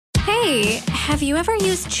Hey, have you ever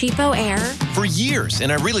used Cheapo Air? For years,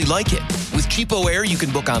 and I really like it. With Cheapo Air, you can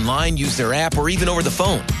book online, use their app, or even over the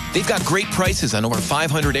phone. They've got great prices on over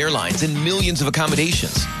 500 airlines and millions of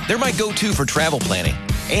accommodations. They're my go-to for travel planning.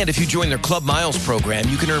 And if you join their Club Miles program,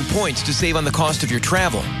 you can earn points to save on the cost of your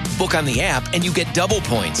travel. Book on the app, and you get double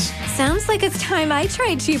points. Sounds like it's time I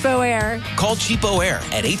tried Cheapo Air. Call Cheapo Air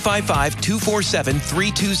at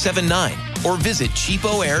 855-247-3279 or visit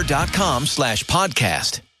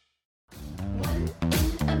cheapoair.com/podcast.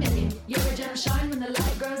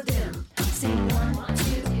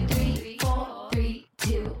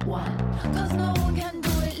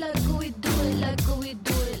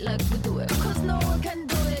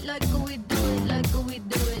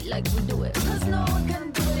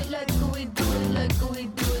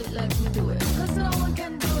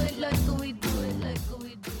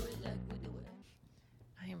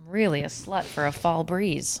 Really a slut for a fall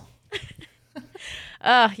breeze.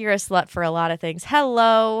 You're a slut for a lot of things.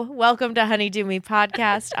 Hello. Welcome to Honey Do Me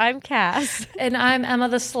Podcast. I'm Cass. And I'm Emma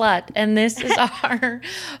the Slut. And this is our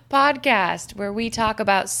podcast where we talk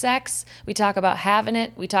about sex. We talk about having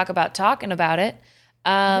it. We talk about talking about it.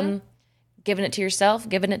 Giving it to yourself,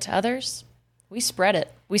 giving it to others. We spread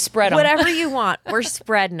it. We spread them. Whatever you want. We're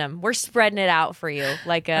spreading them. We're spreading it out for you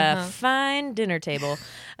like a fine dinner table.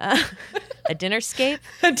 A dinnerscape?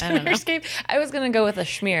 A dinnerscape? I was going to go with a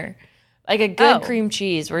schmear. Like a good cream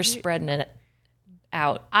cheese. We're spreading it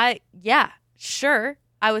out. Yeah, sure.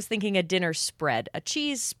 I was thinking a dinner spread, a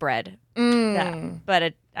cheese spread. Yeah,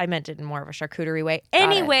 but I meant it in more of a charcuterie way.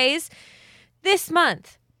 Anyways, this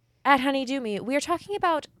month at Honey Do Me, we are talking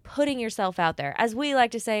about putting yourself out there. As we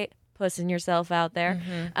like to say, pussing yourself out there.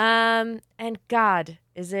 And God,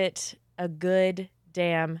 is it a good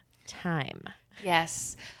damn time?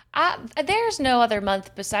 Yes. There's no other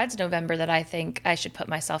month besides November that I think I should put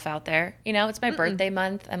myself out there. You know, it's my birthday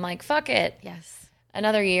month. I'm like, fuck it. Yes.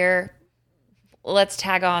 Another year. Let's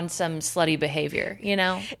tag on some slutty behavior, you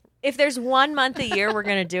know? If there's one month a year we're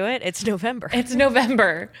going to do it, it's November. It's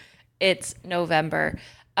November. It's November.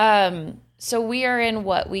 So we are in,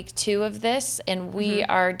 week 2 of this, and we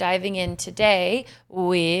are diving in today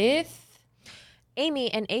with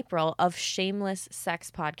Amy and April of Shameless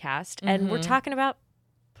Sex Podcast, and we're talking about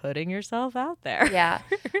putting yourself out there. Yeah.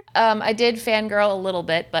 I did fangirl a little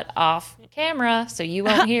bit, but off camera, so you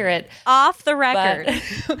won't hear it. Off the record.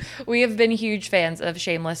 But we have been huge fans of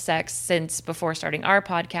Shameless Sex since before starting our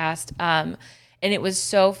podcast. And it was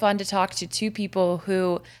so fun to talk to two people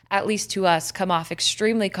who, at least to us, come off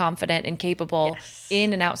extremely confident and capable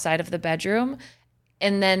in and outside of the bedroom,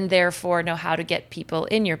 and then therefore know how to get people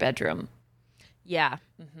in your bedroom. Yeah.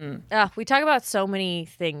 We talk about so many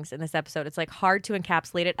things in this episode. It's like hard to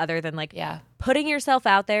encapsulate it other than like putting yourself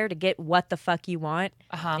out there to get what the fuck you want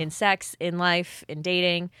in sex, in life, in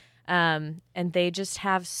dating. And they just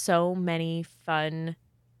have so many fun,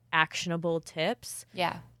 actionable tips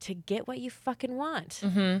to get what you fucking want.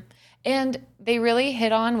 And they really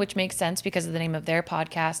hit on, which makes sense because of the name of their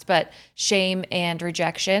podcast, but shame and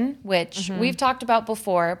rejection, which we've talked about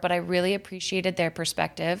before, but I really appreciated their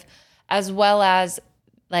perspective, as well as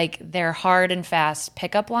like their hard and fast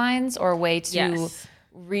pickup lines or a way to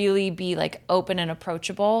really be like open and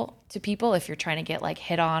approachable to people if you're trying to get like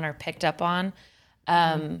hit on or picked up on.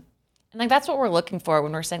 And like that's what we're looking for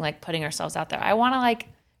when we're saying like putting ourselves out there. I want to like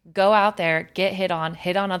go out there, get hit on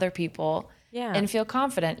other people, and feel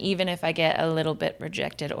confident even if I get a little bit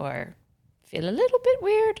rejected or feel a little bit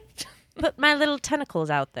weird. Put my little tentacles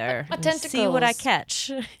out there. My tentacles. See what I catch.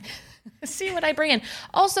 See what I bring in.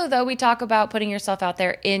 Also, though, we talk about putting yourself out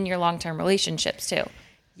there in your long-term relationships, too.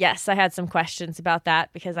 Yes, I had some questions about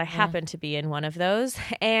that because I happen to be in one of those.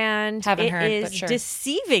 And Haven't heard, it but is sure.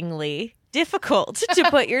 deceivingly difficult to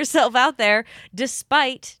put yourself out there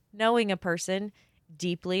despite knowing a person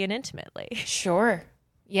deeply and intimately. Sure.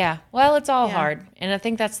 Yeah. Well, it's all hard. And I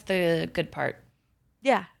think that's the good part.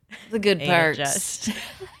 Yeah. The good Ain't part. it just.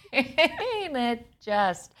 Ain't it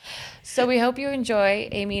just. So we hope you enjoy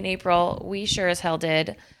Amy and April. We sure as hell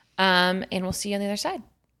did. And we'll see you on the other side.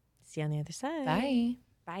 See you on the other side. Bye.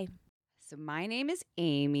 Bye. So my name is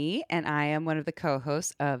Amy, and I am one of the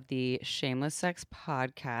co-hosts of the Shameless Sex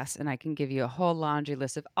Podcast, and I can give you a whole laundry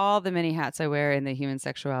list of all the many hats I wear in the human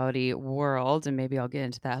sexuality world, and maybe I'll get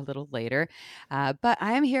into that a little later. But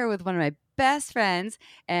I am here with one of my best friends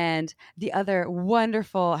and the other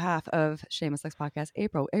wonderful half of Shameless Sex Podcast,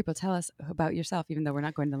 April. April, tell us about yourself, even though we're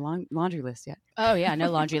not going to the laundry list yet. Oh, yeah, no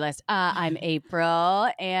laundry list. I'm April,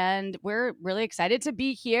 and we're really excited to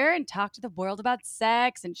be here and talk to the world about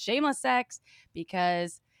sex and shameless sex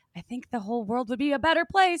because I think the whole world would be a better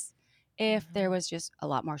place if there was just a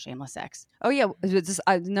lot more shameless sex. Oh yeah, it's just,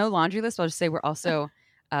 no laundry list. I'll just say we're also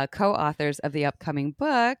co-authors of the upcoming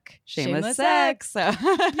book, Shameless Sex. So.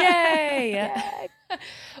 Yay!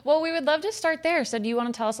 Well, we would love to start there. So do you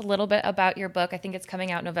want to tell us a little bit about your book? I think it's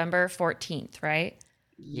coming out November 14th, right?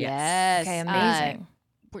 Yes. Okay, amazing.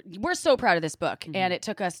 We're so proud of this book, and it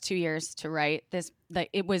took us 2 years to write this.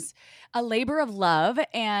 It was a labor of love,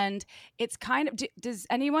 and it's kind of. Does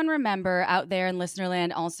anyone remember out there in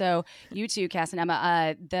Listenerland? Also, you too, Cass and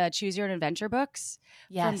Emma, the Choose Your Own Adventure books.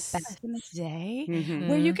 Yes. From back in the day, Mhm.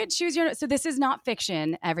 where you could choose your. So this is not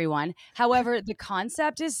fiction, everyone. However, the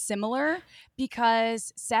concept is similar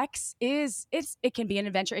because sex it can be an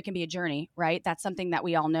adventure, it can be a journey, right? That's something that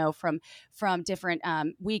we all know from different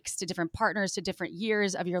weeks to different partners to different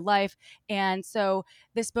years of your life. And so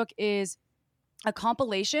this book is a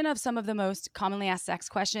compilation of some of the most commonly asked sex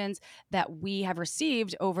questions that we have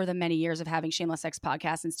received over the many years of having Shameless Sex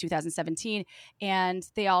podcast since 2017. And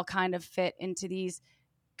they all kind of fit into these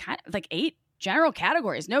kind of like 8 general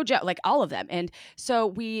categories, no joke, like all of them. And so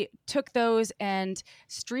we took those and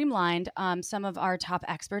streamlined some of our top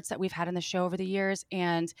experts that we've had in the show over the years,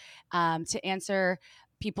 and to answer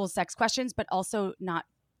people's sex questions, but also not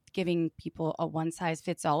giving people a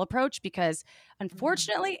one-size-fits-all approach, because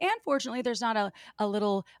unfortunately and fortunately there's not a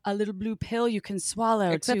little blue pill you can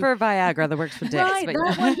swallow, Except for Viagra that works for dicks. right, but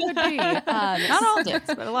that one could be not all dicks,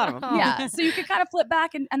 but a lot of them. yeah, so you can kind of flip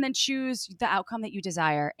back and then choose the outcome that you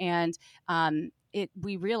desire. And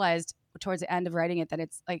we realized towards the end of writing it that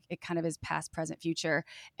it's like it kind of is past, present, future,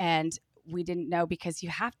 and we didn't know, because you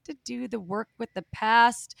have to do the work with the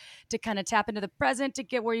past to kind of tap into the present to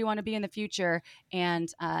get where you want to be in the future.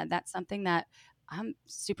 And that's something that I'm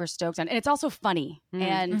super stoked on. And it's also funny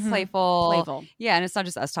and playful. Yeah, and it's not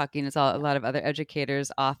just us talking. It's a lot of other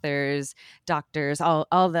educators, authors, doctors, all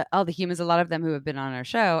the humans, a lot of them who have been on our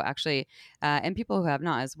show, actually, and people who have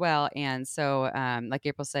not as well. And so, like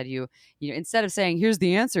April said, you know, instead of saying, here's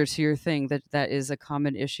the answer to your thing that is a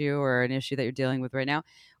common issue or an issue that you're dealing with right now,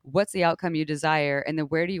 what's the outcome you desire, and then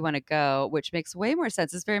where do you want to go, which makes way more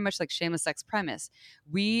sense. It's very much like Shameless Sex premise.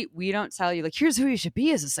 We don't tell you like, here's who you should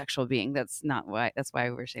be as a sexual being. That's why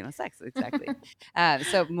we're Shameless Sex. Exactly.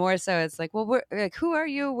 So more so it's like, well, we're like, who are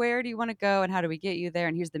you, where do you want to go, and how do we get you there,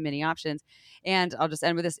 and here's the many options. And I'll just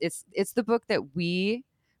end with this. It's the book that we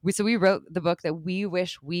wrote the book that we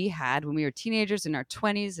wish we had when we were teenagers, in our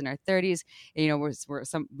 20s and our 30s. And, you know,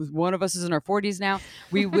 one of us is in our 40s now.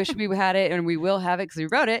 We wish we had it, and we will have it because we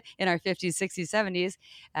wrote it in our 50s, 60s, 70s.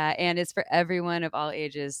 And it's for everyone of all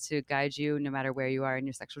ages to guide you no matter where you are in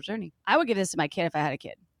your sexual journey. I would give this to my kid if I had a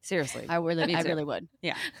kid. Seriously. I really would.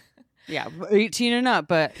 Yeah. Yeah. 18 and up.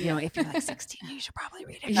 But, you know, if you're like 16, you should probably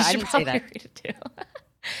read it. You should probably read it too.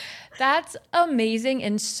 That's amazing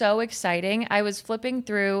and so exciting. I was flipping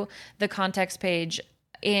through the context page,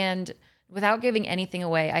 and without giving anything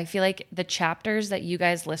away, I feel like the chapters that you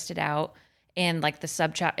guys listed out and like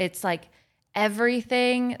the it's like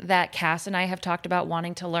everything that Cass and I have talked about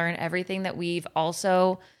wanting to learn, everything that we've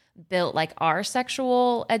also built like our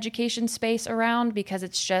sexual education space around, because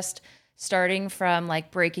it's just starting from like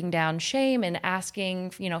breaking down shame and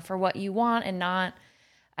asking, you know, for what you want, and not,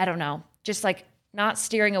 I don't know, just like not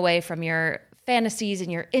steering away from your fantasies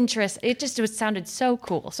and your interests. It sounded so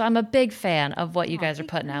cool. So I'm a big fan of what you guys are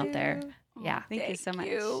putting out there. Yeah. Thank you so much.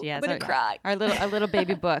 Yeah, I'm gonna cry. Our little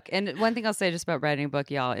baby book. And one thing I'll say just about writing a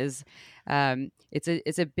book, y'all, is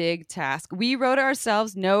it's a big task. We wrote it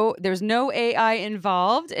ourselves. There's no AI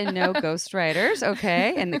involved and no ghostwriters.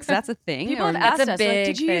 Okay, and that's a thing. People have asked us, like,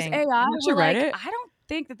 did you use AI? We're like, it? I don't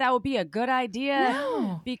think that would be a good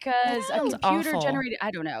idea, because a computer generated,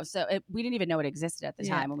 I don't know. So we didn't even know it existed at the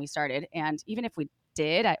time when we started. And even if we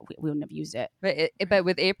did, we wouldn't have used it. But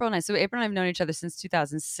with April and I, so April and I have known each other since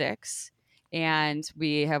 2006. And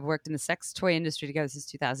we have worked in the sex toy industry together since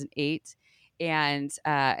 2008. And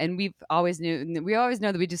we always know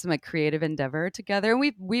that we do some like creative endeavor together.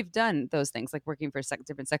 And we've done those things, like working for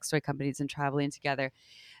different sex toy companies and traveling together.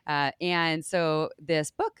 And so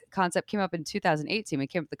this book concept came up in 2018. We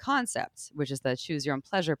came up with the concept, which is the choose your own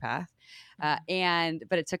pleasure path. But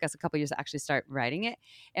it took us a couple years to actually start writing it.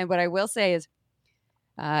 And what I will say is,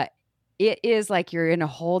 it is like you're in a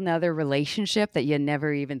whole nother relationship that you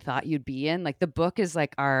never even thought you'd be in. Like the book is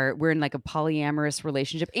like we're in like a polyamorous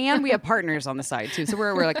relationship, and we have partners on the side too. So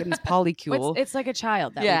we're like in this polycule. It's like a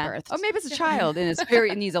child that we birthed. Oh, maybe it's a child, and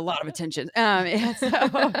it needs a lot of attention.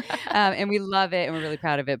 And we love it, and we're really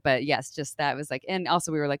proud of it. But yes, just that was like, and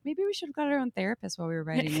also we were like, maybe we should have got our own therapist while we were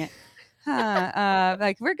writing it.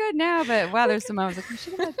 Like we're good now, but wow, there's some moments like we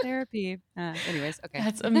should have had therapy. Anyways, okay.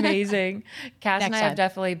 That's amazing. Cass and I have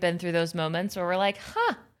definitely been through those moments where we're like,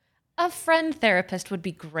 A friend therapist would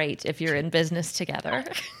be great if you're in business together.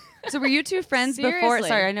 So were you two friends before? Seriously.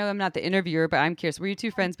 Sorry, I know I'm not the interviewer, but I'm curious. Were you two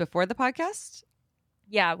friends before the podcast?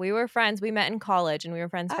 Yeah, we were friends. We met in college, and we were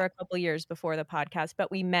friends Ah. for a couple years before the podcast, but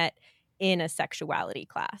we met in a sexuality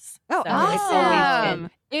class. Oh, So it's always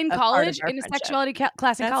been In a part of college, our in a friendship. sexuality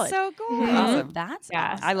class in That's college. so cool. Mhm. Awesome. That's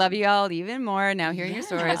Yeah. awesome. I love you all even more now hearing your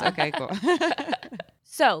stories. Yeah. Okay, cool.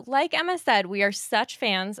 So, like Emma said, we are such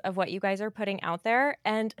fans of what you guys are putting out there.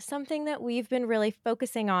 And something that we've been really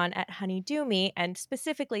focusing on at Honey Do Me, and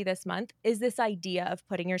specifically this month, is this idea of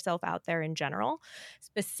putting yourself out there in general,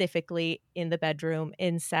 specifically in the bedroom,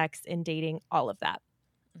 in sex, in dating, all of that.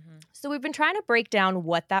 So we've been trying to break down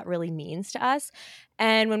what that really means to us.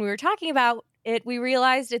 And when we were talking about it, we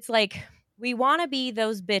realized it's like we want to be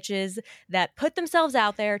those bitches that put themselves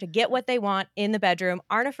out there to get what they want in the bedroom,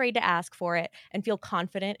 aren't afraid to ask for it, and feel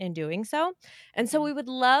confident in doing so. And so we would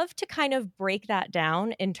love to kind of break that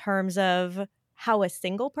down in terms of how a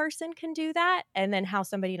single person can do that and then how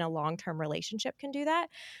somebody in a long-term relationship can do that.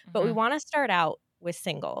 But we want to start out with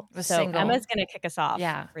single. With so single. Emma's going to kick us off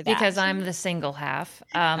Yeah, for that. because I'm the single half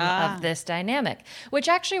Ah. of this dynamic, which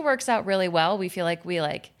actually works out really well. We feel like we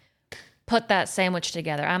put that sandwich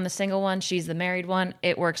together. I'm the single one, she's the married one.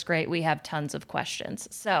 It works great. We have tons of questions.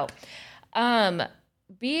 So,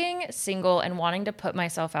 being single and wanting to put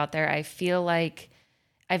myself out there, I feel like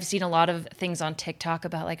I've seen a lot of things on TikTok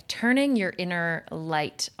about like turning your inner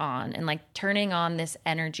light on and like turning on this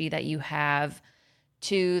energy that you have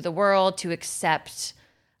to the world to accept,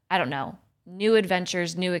 I don't know, new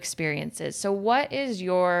adventures, new experiences. So what is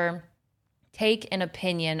your take and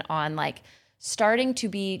opinion on like starting to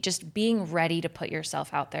be just being ready to put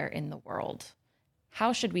yourself out there in the world?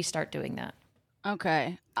 How should we start doing that?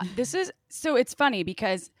 Okay. So it's funny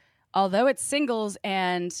because although it's singles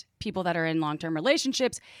and people that are in long-term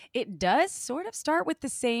relationships, it does sort of start with the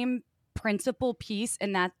same principal piece,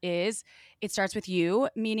 and that is it starts with you,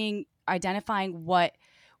 meaning identifying what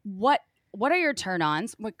are your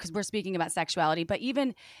turn-ons, because we're speaking about sexuality, but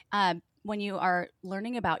even when you are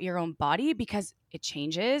learning about your own body, because it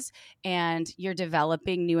changes and you're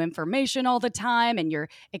developing new information all the time and you're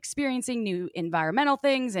experiencing new environmental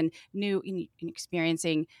things and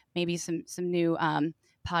experiencing maybe some new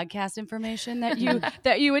podcast information that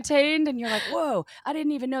you attained, and you're like, whoa, I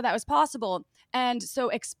didn't even know that was possible. And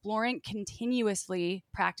so continuously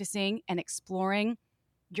practicing and exploring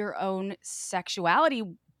your own sexuality,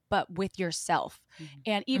 but with yourself.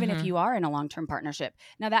 And even if you are in a long-term partnership.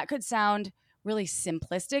 Now that could sound really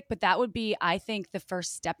simplistic, but that would be, I think, the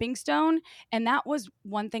first stepping stone. And that was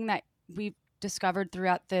one thing that we've discovered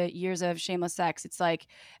throughout the years of Shameless Sex. It's like,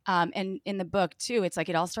 and in the book too, it's like,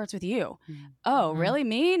 it all starts with you. Oh, really?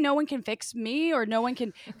 Me? No one can fix me, or no one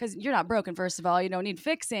can, because you're not broken, first of all, you don't need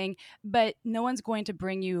fixing, but no one's going to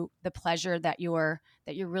bring you the pleasure that you're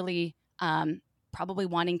really, probably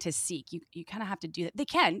wanting to seek. You kind of have to do that. They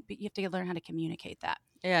can, but you have to learn how to communicate that.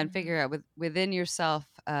 Yeah, and figure out within yourself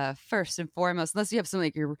first and foremost. Unless you have something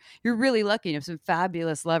like you're really lucky, you have some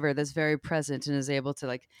fabulous lover that's very present and is able to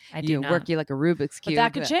work you like a Rubik's cube. But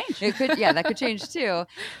that could change. It could, yeah, that could change too.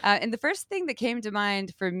 And the first thing that came to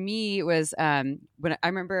mind for me was when I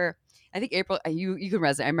remember. I think April, you can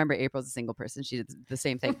resonate. I remember April's a single person. She did the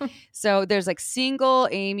same thing. So there's like single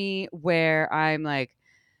Amy, where I'm like,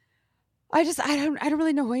 I don't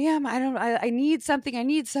really know who I am. I need something. I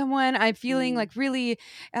need someone. I'm feeling like really,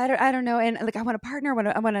 I don't know. And like, I want a partner.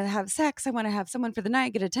 I want to have sex. I want to have someone for the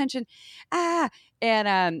night, get attention.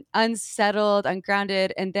 And unsettled,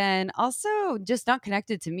 ungrounded. And then also just not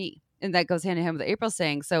connected to me. And that goes hand in hand with what April's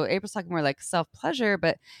saying. So April's talking more like self-pleasure,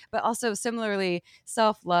 but also similarly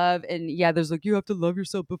self-love. And yeah, there's like, you have to love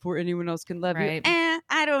yourself before anyone else can love Right. you.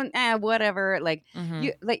 I don't, whatever. Like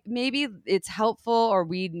you, like maybe it's helpful, or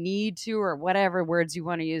we need to, or whatever words you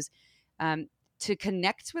want to use, to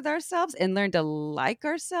connect with ourselves and learn to like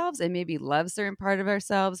ourselves and maybe love certain part of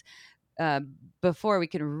ourselves. Before we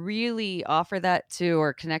can really offer that to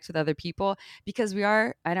or connect with other people, because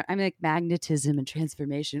I'm like magnetism and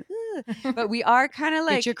transformation, but we are kind of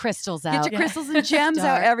like, Get your crystals out. Get your crystals and gems out,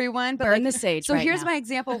 Start. everyone. But Burn like, the sage. so right here's now. my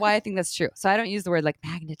example why I think that's true. So I don't use the word like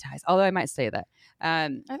magnetize, although I might say that. I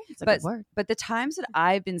think it's a good word. But the times that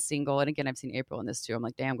I've been single, and again, I've seen April in this too. I'm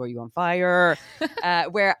like, damn, girl, you on fire.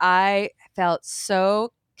 Where I felt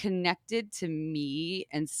so connected to me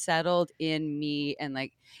and settled in me, and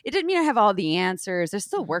like, it didn't mean I have all the answers. There's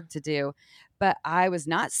still work to do, but I was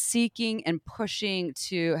not seeking and pushing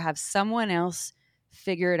to have someone else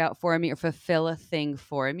figure it out for me or fulfill a thing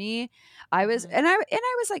for me. I was, and I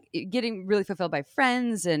was like getting really fulfilled by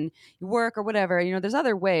friends and work or whatever. You know, there's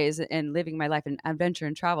other ways and living my life and adventure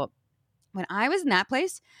and travel. when I was in that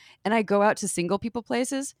place and I go out to single people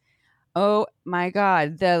places, oh my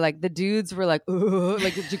God. The dudes were like, ooh,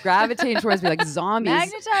 like gravitating towards me like zombies.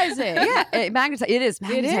 Magnetizing. Yeah, it is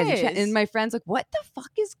magnetizing. is. And my friend's like, what the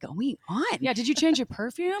fuck is going on? Yeah, did you change your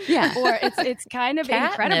perfume? Yeah. Or it's kind of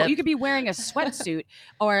Catnip. incredible. You could be wearing a sweatsuit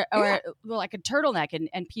or well, like a turtleneck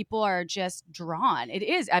and people are just drawn. It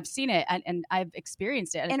is. I've seen it and I've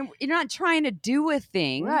experienced it. And you're not trying to do a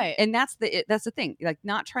thing. Right. And that's the thing. Like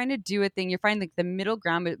not trying to do a thing. You're finding like the middle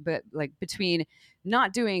ground, but like between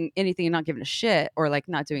not doing anything and not giving a shit, or like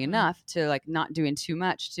not doing enough to like not doing too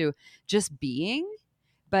much to just being.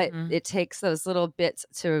 But it takes those little bits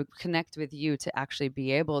to connect with you to actually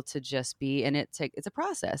be able to just be. And it's a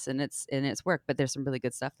process and it's work, but there's some really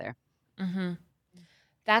good stuff there. Mm-hmm.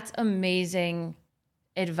 That's amazing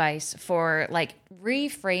advice for like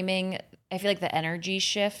reframing. I feel like the energy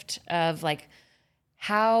shift of like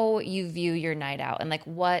how you view your night out and like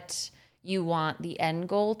what you want the end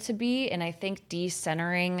goal to be. And I think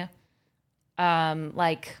decentering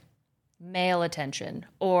like male attention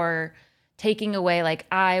or taking away like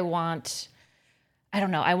I want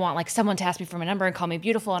like someone to ask me for my number and call me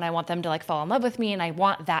beautiful and I want them to like fall in love with me and I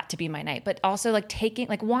want that to be my night. But also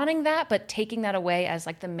like wanting that, but taking that away as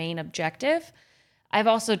like the main objective. I've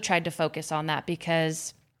also tried to focus on that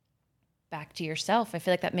because back to yourself, I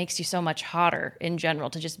feel like that makes you so much hotter in general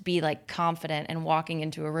to just be like confident and walking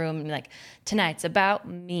into a room and like, tonight's about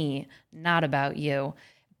me, not about you.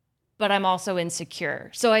 But I'm also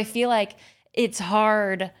insecure. So I feel like it's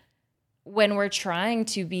hard when we're trying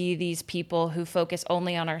to be these people who focus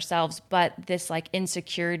only on ourselves, but this like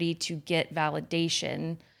insecurity to get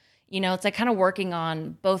validation, it's like kind of working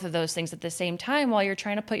on both of those things at the same time while you're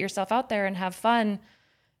trying to put yourself out there and have fun.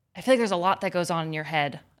 I feel like there's a lot that goes on in your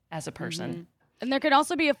head as a person. Mm-hmm. And there can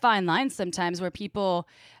also be a fine line sometimes where people,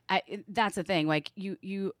 that's the thing, like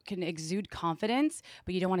you can exude confidence,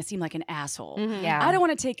 but you don't want to seem like an asshole. Mm-hmm. Yeah. I don't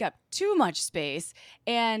want to take up too much space.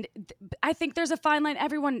 And I think there's a fine line.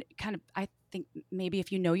 Everyone kind of, I think maybe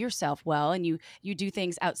if you know yourself well and you do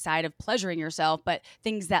things outside of pleasuring yourself, but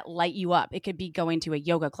things that light you up. It could be going to a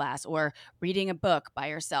yoga class or reading a book by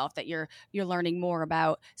yourself that you're learning more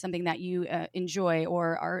about something that you enjoy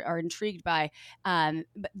or are intrigued by.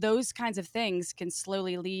 But those kinds of things can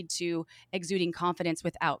slowly lead to exuding confidence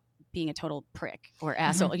without being a total prick or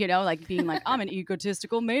asshole, like being like, I'm an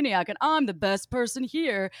egotistical maniac and I'm the best person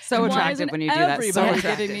here. So attractive when you do that. So Everybody's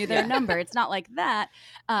attractive. giving me their number. It's not like that.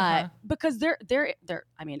 Because they're,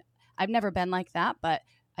 I mean, I've never been like that, but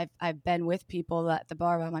I've been with people at the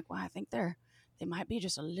bar where I'm like, wow, I think they might be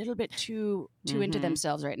just a little bit too into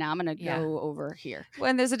themselves right now. I'm going to go over here. Well,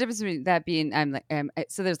 and there's a difference between that being,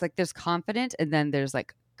 so there's confident and then there's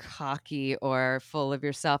like cocky or full of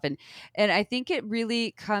yourself. And I think it really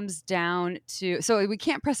comes down to, so we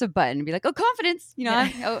can't press a button and be like, oh, confidence,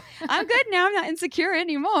 I'm good now. I'm not insecure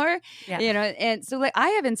anymore. Yeah. And so like I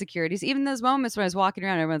have insecurities, even those moments when I was walking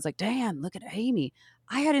around, everyone's like, damn, look at Amy.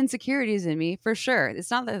 I had insecurities in me for sure. It's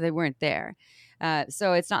not that they weren't there.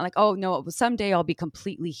 So it's not like, oh no, someday I'll be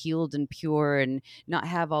completely healed and pure and not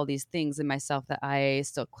have all these things in myself that I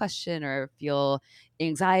still question or feel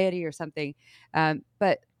anxiety or something.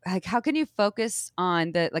 But like, how can you focus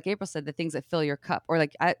on like April said, the things that fill your cup, or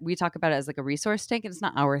like we talk about it as like a resource tank, and it's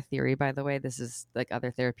not our theory, by the way. This is like other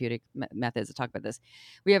therapeutic methods that talk about this.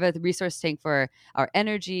 We have a resource tank for our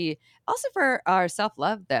energy, also for our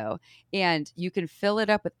self-love though. And you can fill it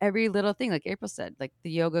up with every little thing. Like April said, like the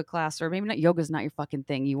yoga class, or maybe not, yoga's not your fucking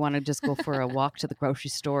thing. You want to just go for a walk to the grocery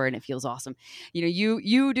store and it feels awesome. You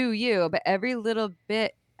do you, but every little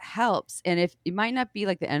bit helps. And if it might not be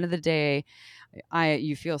like the end of the day,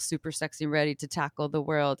 you feel super sexy and ready to tackle the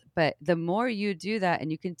world, but the more you do that and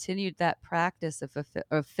you continue that practice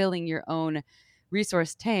of filling your own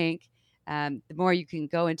resource tank, the more you can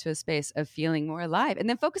go into a space of feeling more alive, and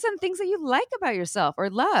then focus on things that you like about yourself or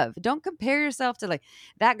love. Don't compare yourself to like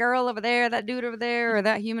that girl over there, that dude over there, or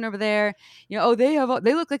that human over there. They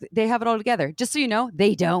look like they have it all together. Just so you know,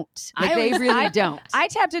 they don't. They really don't. I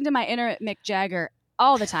tapped into my inner Mick Jagger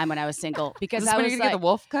all the time when I was single, because I was gonna get the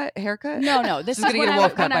wolf cut haircut. No, this is gonna get a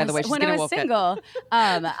wolf cut. By the way, when I was single.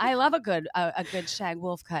 I love a good shag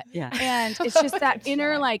wolf cut. Yeah, and it's just that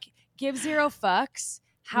inner like give zero fucks.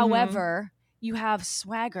 However, you have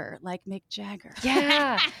swagger like Mick Jagger.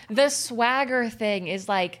 Yeah, the swagger thing is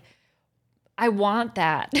like, I want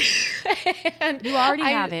that. And you already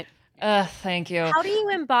have it. Thank you. How do you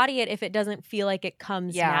embody it if it doesn't feel like it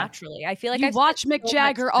comes naturally? I feel like you watch Mick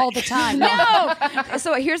Jagger all the time. No.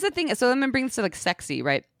 So here's the thing. So let me bring this to like sexy,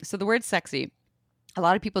 right? So the word sexy, a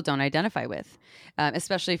lot of people don't identify with,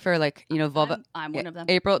 especially for like, vulva. I'm one of them.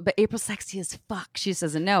 But April's sexy as fuck. She just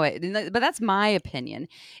doesn't know it. But that's my opinion.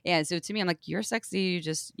 And so to me, I'm like, you're sexy.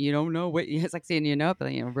 You don't know what you're sexy and you know it, but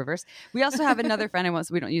reverse. We also have another friend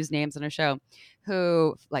we don't use names on our show,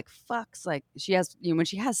 who like fucks, like she has, when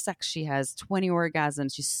she has sex, she has 20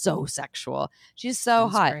 orgasms. She's so sexual. She's so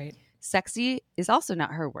Sounds hot. great. Sexy is also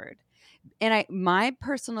not her word. And my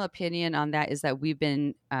personal opinion on that is that we've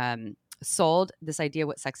been, sold this idea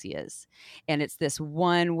what sexy is, and it's this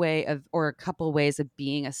one way of, or a couple ways of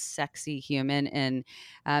being a sexy human,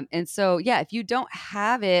 and so if you don't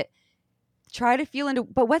have it, try to feel into,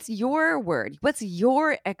 but what's your word? What's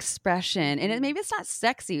your expression? And maybe it's not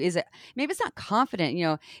sexy. Maybe it's not confident.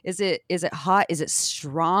 Is it hot? Is it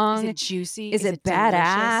strong? Is it juicy? Is it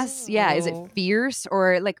badass? delicious? Yeah. Is it fierce?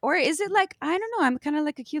 Or is it like, I don't know, I'm kind of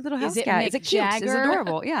like a cute little house Is it cat. Mick Is it cute? Is it Jagger?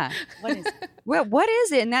 adorable? Yeah. What is it? Well, what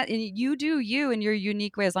is it? And you do you in your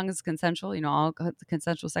unique way, as long as it's consensual. All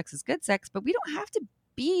consensual sex is good sex, but we don't have to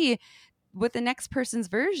be what the next person's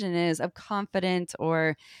version is of confident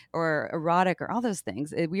or erotic or all those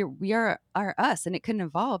things. We are us, and it can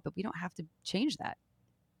evolve, but we don't have to change that.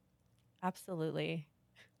 Absolutely.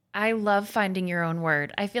 I love finding your own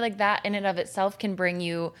word. I feel like that in and of itself can bring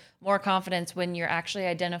you more confidence when you're actually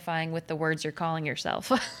identifying with the words you're calling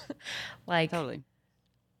yourself. Like, Totally.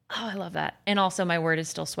 oh, I love that. And also my word is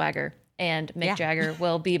still swagger. And Mick Yeah. Jagger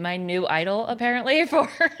will be my new idol, apparently, for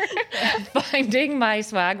finding my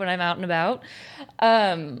swag when I'm out and about.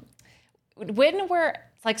 When we're,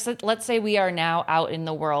 like, so let's say we are now out in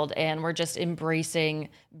the world and we're just embracing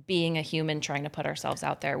being a human, trying to put ourselves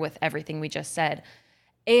out there with everything we just said.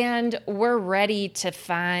 And we're ready to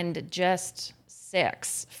find just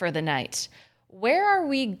sex for the night. Where are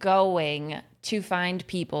we going to find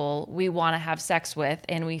people we want to have sex with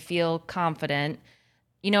and we feel confident?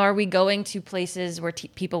 Are we going to places where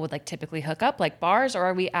people would like typically hook up, like bars, or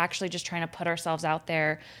are we actually just trying to put ourselves out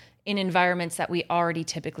there in environments that we already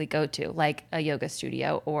typically go to, like a yoga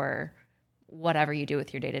studio or whatever you do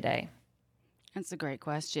with your day to day? That's a great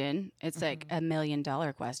question. It's like $1 million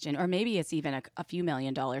question, or maybe it's even a few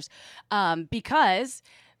 $1,000,000, because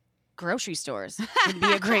grocery stores would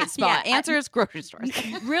be a great spot. Answer is grocery stores.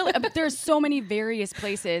 Really, but there's so many various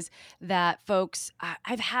places that folks.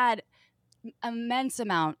 I've had immense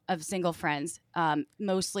amount of single friends,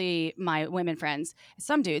 mostly my women friends,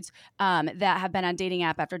 some dudes, that have been on dating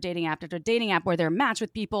app after dating app after dating app, where they're matched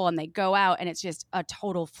with people and they go out and it's just a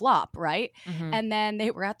total flop, right? And then they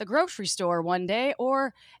were at the grocery store one day,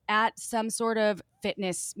 or at some sort of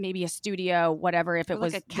fitness, maybe a studio, whatever. If it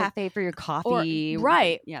was like a cafe for your coffee,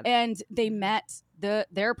 right? Yeah, and they met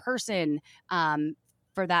their person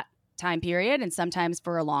for that time period, and sometimes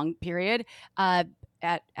for a long period, at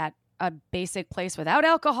a basic place without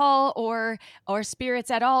alcohol or spirits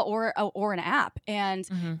at all, or an app. And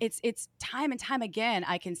it's time and time again,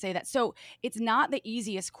 I can say that. So it's not the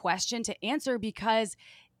easiest question to answer, because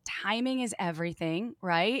timing is everything,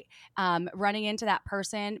 right? Running into that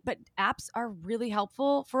person, but apps are really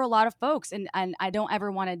helpful for a lot of folks, and I don't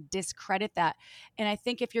ever want to discredit that. And I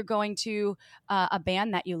think if you're going to a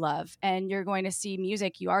band that you love and you're going to see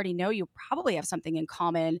music, you already know you probably have something in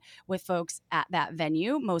common with folks at that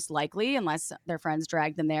venue, most likely, unless their friends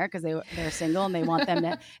drag them there because they're single and they want them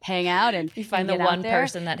to hang out and You find and the get out one there.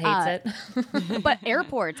 person that hates it. But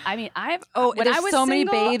airports, I mean, when there's I was so many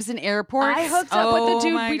single, babes in airports. I hooked up with the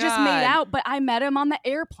dude. My We just made God. out, but I met him on the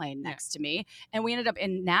airplane next to me, and we ended up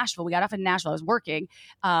in Nashville. We got off in Nashville. I was working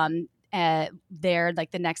there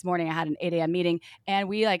like the next morning. I had an 8 a.m. meeting, and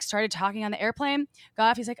we like started talking on the airplane.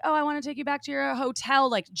 Got off. He's like, "Oh, I want to take you back to your hotel,"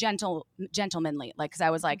 like gentlemanly, like, because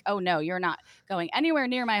I was like, "Oh no, you're not going anywhere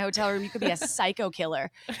near my hotel room. You could be a psycho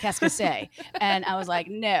killer, qu'est-ce que c'est?" And I was like,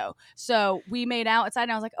 "No." So we made out outside,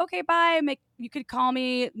 and I was like, "Okay, bye. You could call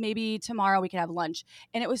me maybe tomorrow. We could have lunch."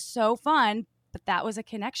 And it was so fun. But that was a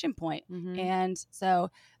connection point. And so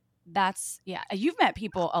that's, you've met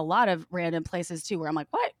people a lot of random places too, where I'm like,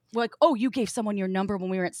 what? We're like, oh, you gave someone your number when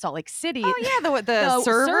we were at Salt Lake City. Oh yeah, the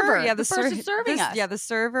server. Yeah, the person serving us. Yeah, the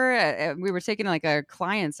server. We were taking like our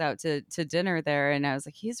clients out to dinner there, and I was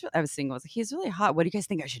like, I was single. I was like, he's really hot. What do you guys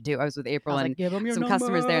think I should do? I was with April and give him your some number.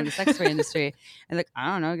 customers there in the sex toy industry, and like, I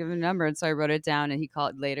don't know, give him a number. And so I wrote it down, and he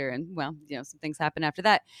called later, and well, some things happened after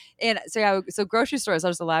that. And so so grocery stores.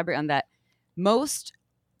 I'll just elaborate on that. Most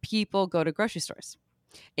people go to grocery stores.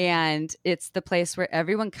 And it's the place where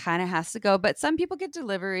everyone kind of has to go, but some people get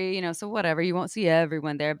delivery, so whatever, you won't see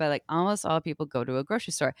everyone there, but like almost all people go to a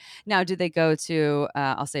grocery store. Now, do they go to,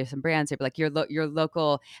 I'll say some brands here, but like your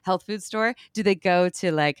local health food store? Do they go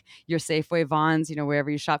to like your Safeway, Vons, wherever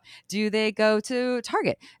you shop? Do they go to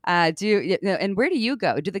Target? And where do you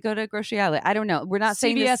go? Do they go to a grocery outlet? I don't know. We're not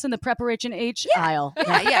saying CVS this. in the Preparation H aisle.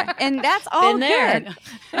 Yeah. And that's all Been there.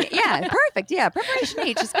 good. Yeah, perfect. Yeah, Preparation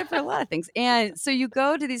H is good for a lot of things. And so you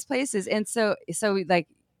go to these places, and so like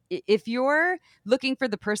if you're looking for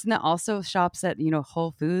the person that also shops at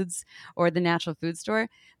Whole Foods or the natural food store,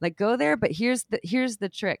 like go there. But here's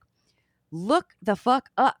the trick. Look the fuck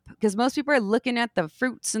up, because most people are looking at the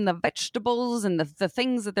fruits and the vegetables and the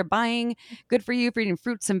things that they're buying. Good for you for eating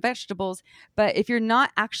fruits and vegetables. But if you're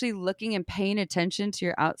not actually looking and paying attention to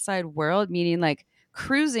your outside world, meaning like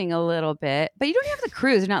cruising a little bit, but you don't have to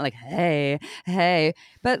cruise. You're not like, hey,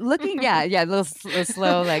 but looking, a little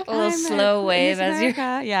slow, like A little slow wave as you're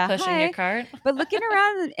pushing hi. your cart. But looking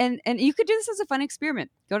around, and you could do this as a fun experiment.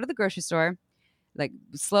 Go to the grocery store, like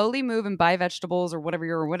slowly move and buy vegetables or whatever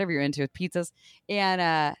you're into with pizzas,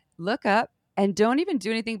 and look up and don't even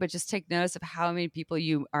do anything, but just take notice of how many people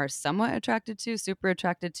you are somewhat attracted to, super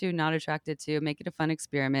attracted to, not attracted to. Make it a fun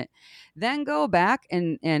experiment. Then go back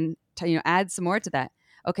and add some more to that.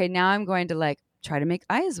 Okay, now I'm going to like try to make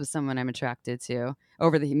eyes with someone I'm attracted to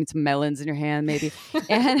over some melons in your hand, maybe.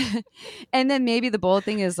 and then maybe the bold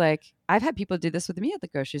thing is like, I've had people do this with me at the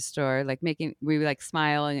grocery store, like we like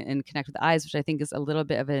smile and connect with the eyes, which I think is a little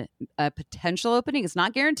bit of a potential opening. It's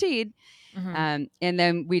not guaranteed. Mm-hmm. And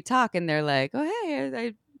then we talk and they're like, oh,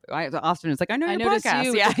 hey, I often it's like, I know your noticed podcast.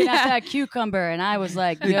 you looking at that cucumber, and I was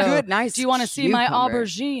like, yo, good, nice. Do you want to see my cucumber.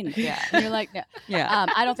 aubergine? Yeah. And you're like, no. Yeah.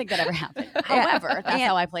 I don't think that ever happened. However, that's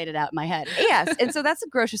how I played it out in my head. Yes. And so that's a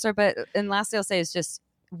grocery store. And lastly, I'll say is just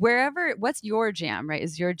what's your jam, right?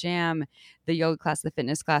 Is your jam the yoga class, the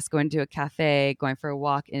fitness class, going to a cafe, going for a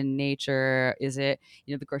walk in nature? Is it,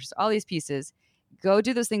 the grocery store, all these pieces? Go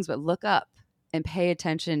do those things, but look up and pay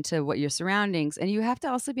attention to what your surroundings. And you have to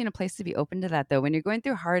also be in a place to be open to that, though. When you're going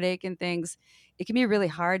through heartache and things, it can be really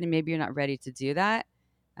hard, and maybe you're not ready to do that.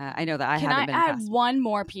 I know that I haven't been. Can I add past. one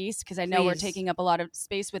more piece? Because I know we're Please. taking up a lot of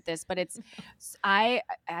space with this, but it's I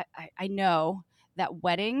know that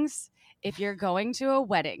weddings, if you're going to a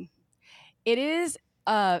wedding, it is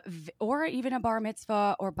or even a bar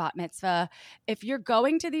mitzvah or bat mitzvah. If you're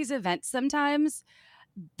going to these events sometimes,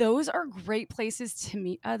 those are great places to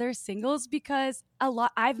meet other singles, because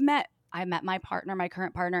I met my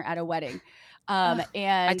current partner at a wedding. And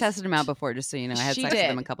I tested him out before, just so you know. I had sex with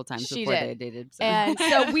him a couple times before they dated. So. And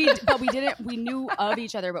so we knew of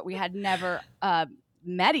each other, but we had never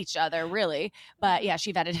met each other really. But yeah,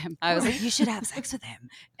 she vetted him. I was like, you should have sex with him.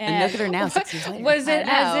 And look at her now, 6 years later. Was it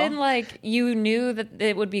as in like you knew that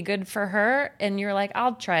it would be good for her, and you're like,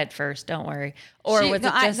 I'll try it first, don't worry? Or was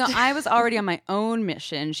it just? I was already on my own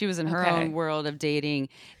mission. She was in her own world of dating,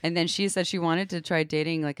 and then she said she wanted to try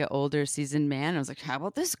dating like an older, seasoned man. I was like, how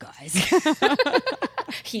about this guy?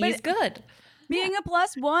 He's good. Being a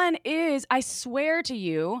 +1 is, I swear to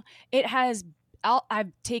you, it has.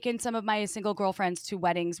 I've taken some of my single girlfriends to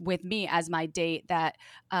weddings with me as my date that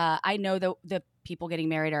I know the people getting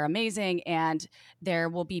married are amazing, and there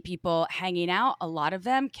will be people hanging out. A lot of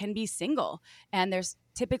them can be single, and there's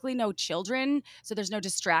typically no children, so there's no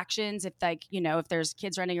distractions. If if there's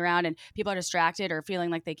kids running around and people are distracted or feeling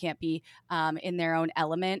like they can't be in their own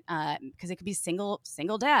element, because it could be single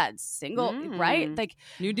dads, right? Like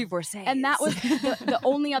new divorcees. And that was the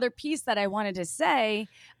only other piece that I wanted to say,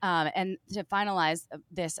 and to finalize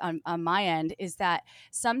this on my end, is that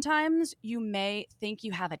sometimes you may think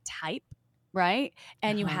you have a type, right?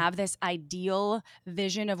 And you have this ideal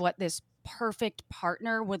vision of what this perfect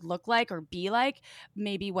partner would look like or be like,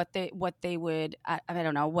 maybe what they would, I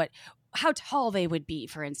don't know, how tall they would be,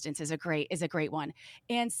 for instance, is a great one.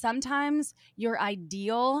 And sometimes your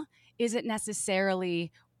ideal isn't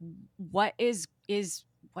necessarily what is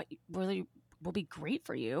what really will be great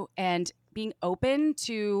for you, and being open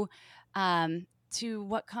to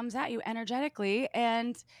what comes at you energetically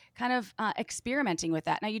and kind of experimenting with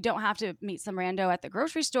that. Now, you don't have to meet some rando at the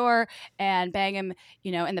grocery store and bang him,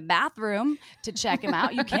 in the bathroom to check him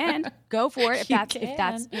out. You can go for it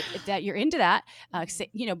if that you're into that.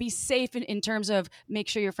 Be safe in terms of make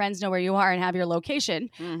sure your friends know where you are and have your location.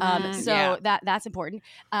 That's important.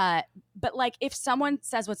 But like if someone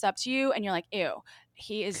says what's up to you and you're like, ew,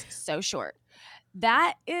 he is so short.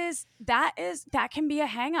 That can be a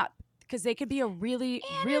hang up. because they could be a really,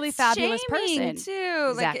 And really it's fabulous shaming, person.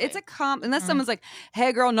 too. Like, Exactly. it's a unless someone's like,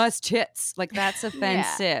 "Hey, girl, nice tits," like that's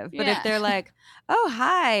offensive. But if Yeah. they're like, "Oh,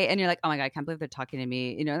 hi," and you're like, "Oh my god, I can't believe they're talking to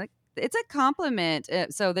me," like it's a compliment.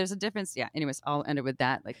 So there's a difference. Yeah. Anyways, I'll end it with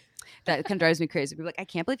that. Like, that kind of drives me crazy. People are like, "I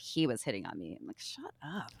can't believe he was hitting on me." I'm like, "Shut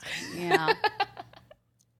up." Yeah.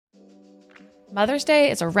 Mother's Day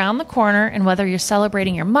is around the corner, and whether you're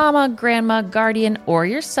celebrating your mama, grandma, guardian, or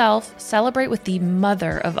yourself, celebrate with the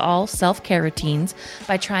mother of all self-care routines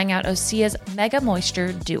by trying out Osea's Mega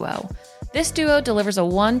Moisture Duo. This duo delivers a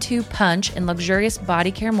 1-2 punch in luxurious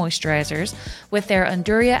body care moisturizers with their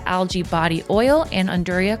Unduria Algae Body Oil and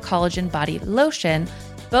Unduria Collagen Body Lotion,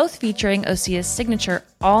 both featuring Osea's signature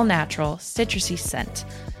all-natural citrusy scent.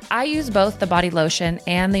 I use both the body lotion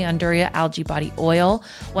and the Unduria Algae Body Oil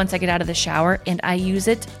once I get out of the shower, and I use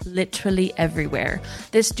it literally everywhere.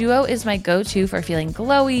 This duo is my go-to for feeling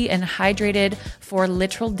glowy and hydrated for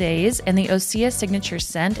literal days, and the Osea signature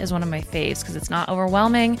scent is one of my faves because it's not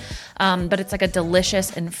overwhelming, but it's like a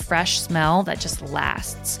delicious and fresh smell that just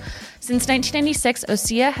lasts. Since 1996,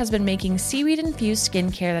 Osea has been making seaweed-infused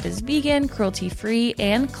skincare that is vegan, cruelty-free,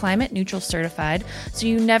 and climate-neutral certified, so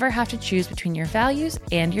you never have to choose between your values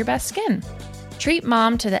and your best skin. Treat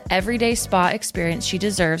mom to the everyday spa experience she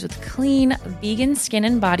deserves with clean, vegan skin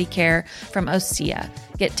and body care from Osea.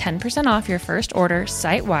 Get 10% off your first order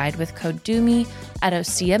site-wide with code DOOMY at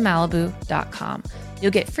OseaMalibu.com. You'll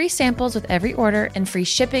get free samples with every order and free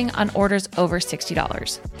shipping on orders over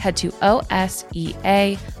 $60. Head to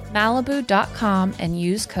OseaMalibu.com and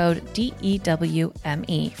use code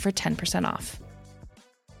DEWME for 10% off.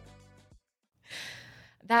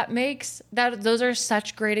 Those are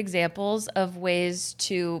such great examples of ways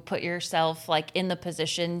to put yourself like in the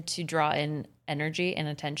position to draw in energy and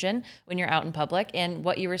attention when you're out in public. And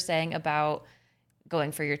what you were saying about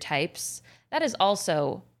going for your types, that is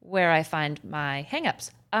also where I find my hangups.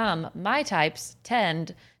 My types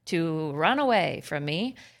tend to run away from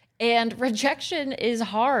me, and rejection is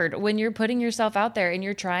hard when you're putting yourself out there and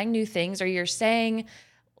you're trying new things, or you're saying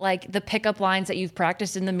like the pickup lines that you've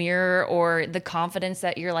practiced in the mirror, or the confidence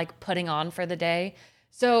that you're like putting on for the day.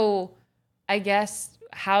 So I guess,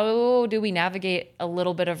 how do we navigate a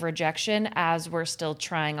little bit of rejection as we're still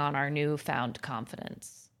trying on our newfound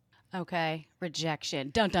confidence? Okay. Rejection.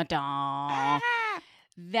 Dun dun dun.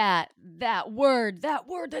 That word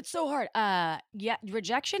that's so hard. Yeah,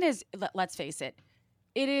 rejection is, let's face it,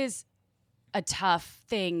 it is a tough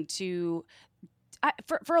thing to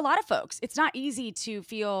for a lot of folks. It's not easy to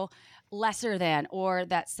feel lesser than, or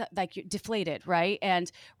that's like you're deflated, right?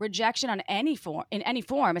 And rejection in any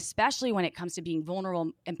form, especially when it comes to being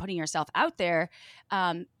vulnerable and putting yourself out there,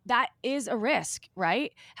 that is a risk,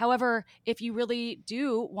 right? However, if you really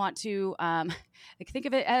do want to like think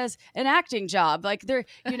of it as an acting job, like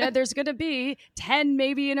there's going to be 10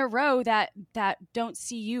 maybe in a row that don't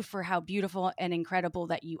see you for how beautiful and incredible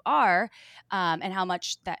that you are, and how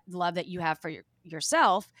much that love that you have for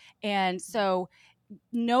yourself. And so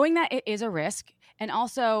knowing that it is a risk, and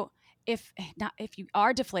also if you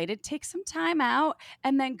are deflated, take some time out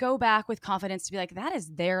and then go back with confidence to be like, that is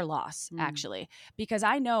their loss, actually, because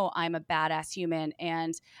I know I'm a badass human,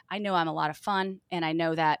 and I know I'm a lot of fun, and I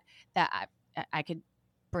know that I could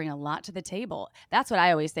bring a lot to the table. That's what I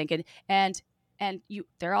always think. And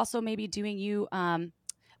they're also maybe doing you a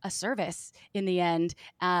service in the end,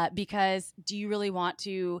 because do you really want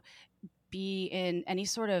to be in any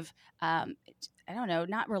sort of I don't know,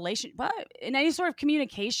 not relation, but in any sort of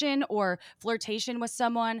communication or flirtation with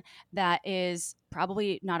someone that is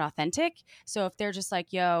probably not authentic? So if they're just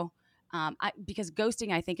like, yo, because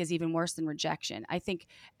ghosting, I think, is even worse than rejection. I think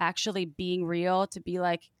actually being real, to be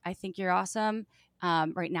like, I think you're awesome.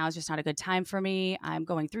 Right now is just not a good time for me. I'm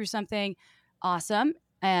going through something. Awesome.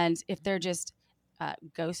 And if they're just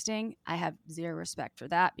ghosting, I have zero respect for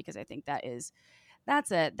that, because I think that's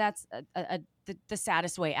the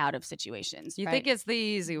saddest way out of situations. You right? think it's the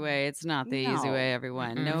easy way. It's not the easy No. way,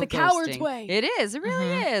 everyone. Mm-mm. No The ghosting. coward's way. It is. It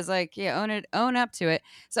really is. Like, yeah, own up to it.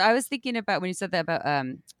 So I was thinking about when you said that about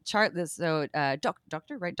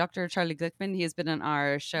Doctor, right? Dr. Charlie Glickman. He has been on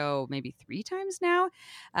our show maybe 3 times now.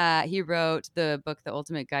 He wrote the book, The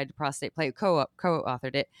Ultimate Guide to Prostate Play,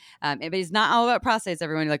 co-authored it. But he's not all about prostates,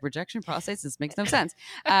 everyone. You're like, rejection prostates? This makes no sense.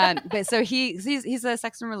 But so he's a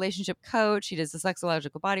sex and relationship coach. He does the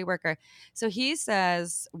sexological body worker. So he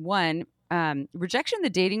says, one, rejection in the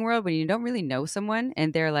dating world, when you don't really know someone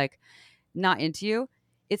and they're like not into you,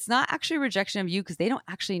 it's not actually rejection of you because they don't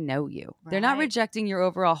actually know you. They're not Right. rejecting your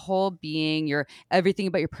overall whole being, your everything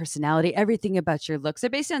about your personality, everything about your looks. They're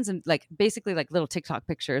based on some basically little TikTok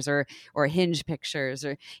pictures or Hinge pictures,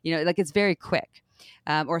 or it's very quick.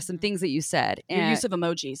 Or some things that you said. Your use of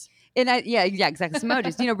emojis. And yeah, exactly. Some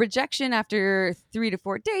emojis. Rejection after 3 to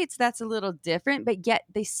 4 dates, that's a little different, but yet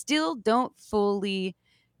they still don't fully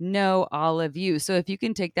know all of you. So if you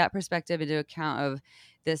can take that perspective into account of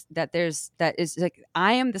this, that is like,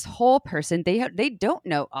 I am this whole person. They don't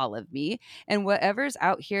know all of me, and whatever's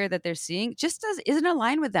out here that they're seeing just isn't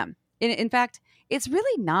aligned with them. In fact, it's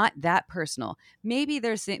really not that personal. Maybe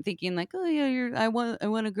they're thinking like, oh yeah, I want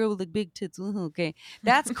a girl with like big tits. Okay,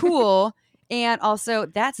 that's cool. And also,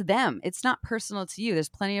 that's them. It's not personal to you. There's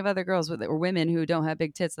plenty of other girls or women who don't have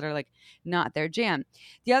big tits that are like not their jam.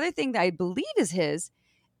 The other thing that I believe is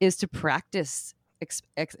to practice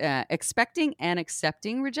expecting and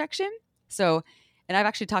accepting rejection. So, and I've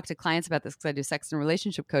actually talked to clients about this because I do sex and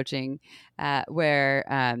relationship coaching, where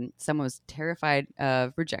someone was terrified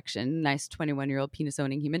of rejection, nice 21-year-old penis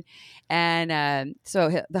owning human. And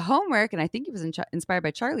so the homework, and I think it was inspired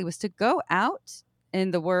by Charlie, was to go out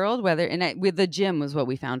in the world, with the gym was what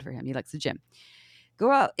we found for him. He likes the gym. Go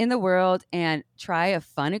out in the world and try a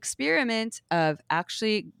fun experiment of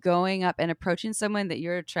actually going up and approaching someone that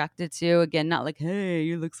you're attracted to. Again, not like, hey,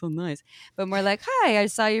 you look so nice, but more like, hi, I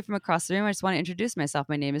saw you from across the room. I just want to introduce myself.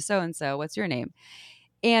 My name is so-and-so. What's your name?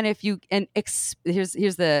 And here's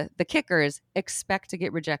the kicker is expect to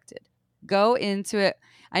get rejected. Go into it.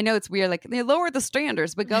 I know it's weird, like they lower the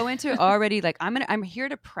standards, but go into it already like I'm here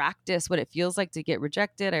to practice what it feels like to get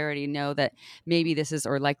rejected. I already know that maybe this is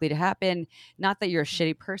or likely to happen. Not that you're a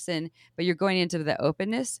shitty person, but you're going into the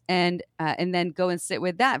openness and then go and sit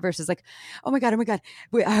with that versus like, oh my God,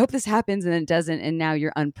 wait, I hope this happens, and then it doesn't, and now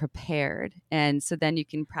you're unprepared. And so then you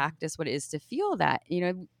can practice what it is to feel that.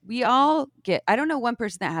 We all get. I don't know one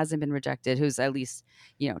person that hasn't been rejected who's at least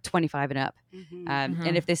 25 and up. Mm-hmm.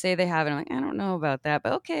 And if they say they haven't, I'm like, I don't know about that,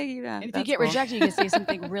 but okay. Yeah, And if you get rejected, you can say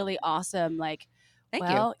something really awesome like, Thank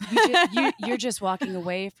well, you're just walking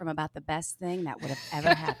away from about the best thing that would have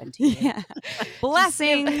ever happened to you. Yeah.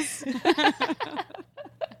 Blessings.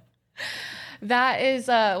 That is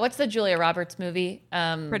what's the Julia Roberts movie?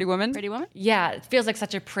 Pretty Woman. Pretty Woman? Yeah, it feels like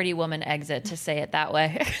such a Pretty Woman exit to say it that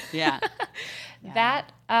way. Yeah.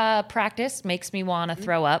 That practice makes me want to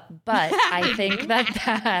throw up, but I think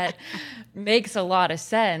that makes a lot of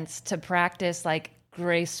sense to practice like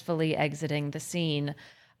gracefully exiting the scene.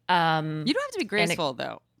 You don't have to be graceful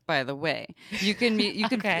though. By the way, you can.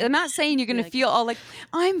 Okay. I'm not saying you're going to feel all like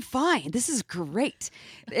I'm fine. This is great,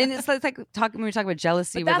 and it's like talking when we talk about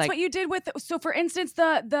jealousy. But that's what you did with. So, for instance,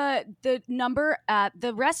 the number at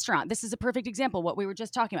the restaurant. This is a perfect example. What we were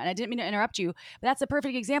just talking about. And I didn't mean to interrupt you, but that's a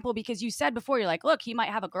perfect example because you said before you're like, look, he might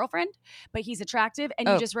have a girlfriend, but he's attractive, and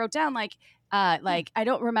you just wrote down like I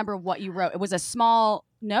don't remember what you wrote. It was a small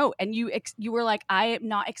note, and you were like, I am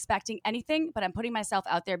not expecting anything, but I'm putting myself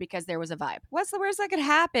out there because there was a vibe. What's the worst that could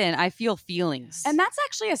happen? I feel feelings, and that's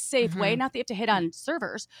actually a safe way. Not that you have to hit on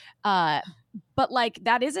servers, but like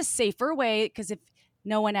that is a safer way because if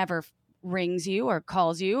no one ever rings you or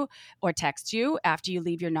calls you or texts you after you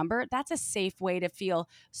leave your number, that's a safe way to feel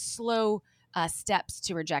slow steps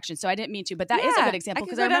to rejection. So I didn't mean to, but that is a good example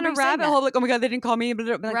because I go down remember a rabbit hole. Like, oh my God, they didn't call me, but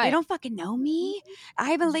like, Right. they don't fucking know me. I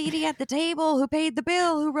have a lady at the table who paid the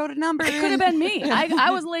bill, who wrote a number. It could have been me.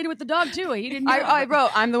 I was a lady with the dog too. He didn't. I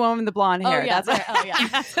wrote, I'm the one with the blonde hair. Oh yeah. That's Oh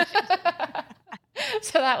yeah.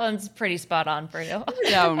 So that one's pretty spot on for you.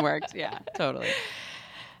 that one worked. Yeah, totally.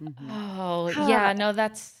 Oh, yeah. No,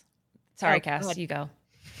 that's... Sorry, Cass. God. You go.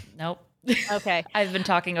 Nope. Okay. I've been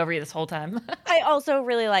talking over you this whole time. I also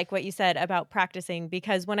really like what you said about practicing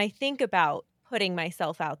because when I think about putting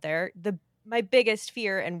myself out there, my biggest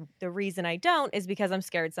fear and the reason I don't is because I'm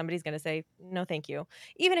scared somebody's going to say no thank you.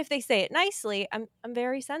 Even if they say it nicely, I'm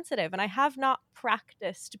very sensitive and I have not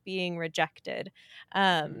practiced being rejected.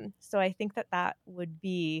 So I think that would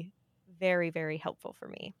be very, very helpful for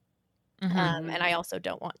me. And I also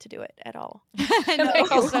don't want to do it at all. I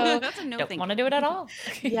also That's a no don't thank want to you. do it at all.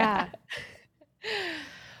 Yeah.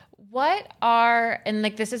 What are, and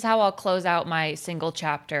like this is how I'll close out my single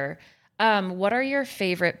chapter. What are your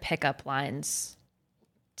favorite pickup lines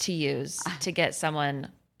to use to get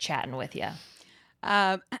someone chatting with you?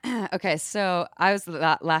 Okay, so I was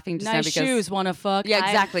laughing just now Nice because shoes, wanna fuck? Yeah,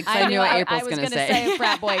 exactly, 'cause I knew what April's I was gonna gonna say. a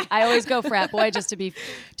frat boy. I always go frat boy just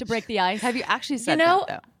to break the ice. Have you actually said You know,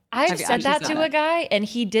 that though? I've Have you said actually that said to a guy, and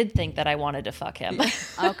he did think that I wanted to fuck him. Okay,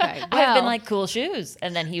 I've been well, like, cool shoes.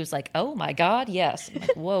 And then he was like, oh my God, yes. I'm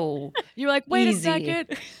like, whoa. you're like, wait easy. a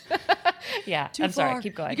second. Yeah, Too I'm far. sorry.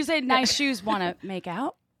 Keep going. You can say nice shoes, want to make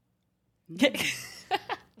out.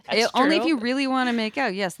 Only if you really want to make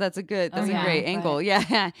out. Yes, that's a great angle.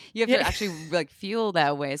 Yeah. You have to actually like feel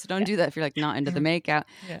that way. So don't do that if you're like not into the makeout.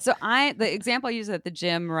 Yeah. So the example I used at the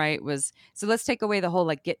gym, right, was, so let's take away the whole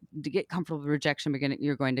like get comfortable with rejection.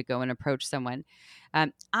 You're going to go and approach someone.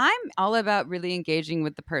 I'm all about really engaging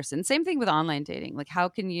with the person. Same thing with online dating. Like, how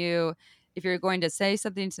can you, if you're going to say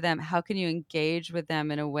something to them, how can you engage with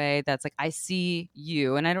them in a way that's like, I see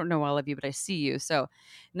you, and I don't know all of you, but I see you. So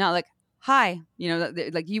not like, hi,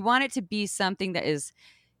 like you want it to be something that is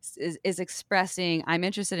expressing, I'm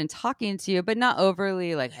interested in talking to you, but not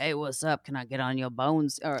overly like, hey, what's up? Can I get on your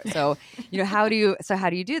bones? Or so, how do you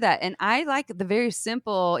do that? And I like the very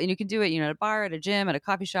simple, and you can do it, at a bar, at a gym, at a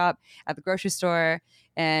coffee shop, at the grocery store,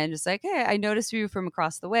 and just like, hey, I noticed you from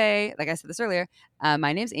across the way. Like I said this earlier,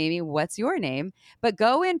 my name's Amy. What's your name? But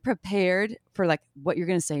go in prepared for like what you're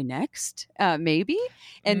going to say next, maybe.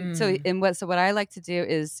 And so what I like to do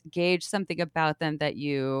is gauge something about them that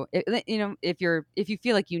if you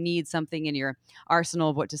feel like you need something in your arsenal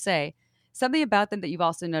of what to say, something about them that you've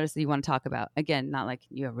also noticed that you want to talk about. Again, not like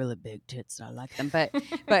you have really big tits, I like them, but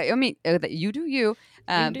I mean that you do you,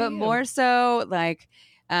 but more so like,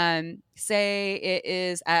 say it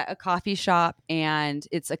is at a coffee shop, and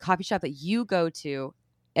it's a coffee shop that you go to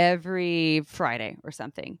every Friday or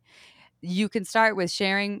something. You can start with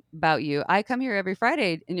sharing about you. I come here every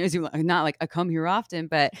Friday, and not like I come here often,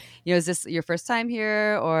 but is this your first time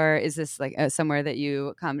here, or is this like somewhere that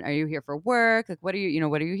you come? Are you here for work? Like, what are you,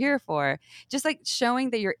 what are you here for? Just like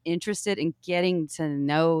showing that you're interested in getting to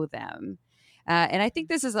know them. And I think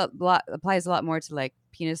this is applies a lot more to like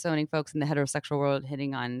penis owning folks in the heterosexual world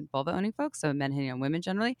hitting on vulva owning folks, so men hitting on women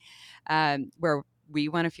generally, where we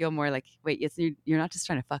want to feel more like, wait, you're not just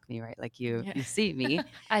trying to fuck me, right? Like you see me.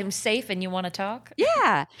 I'm safe and you want to talk?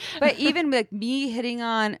 Yeah. But even like me hitting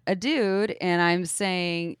on a dude, and I'm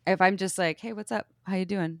saying, if I'm just like, hey, what's up? How you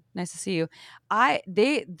doing? Nice to see you. I'm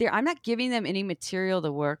not giving them any material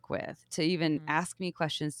to work with, to even ask me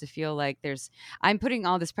questions, to feel like I'm putting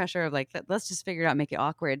all this pressure of like, let's just figure it out, make it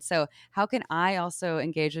awkward. So how can I also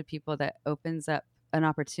engage with people that opens up an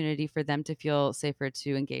opportunity for them to feel safer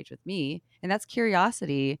to engage with me? And that's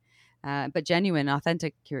curiosity, but genuine,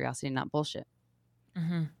 authentic curiosity, not bullshit.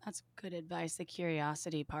 Mm-hmm. That's good advice. The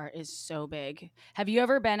curiosity part is so big. Have you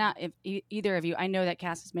ever been out, if either of you, I know that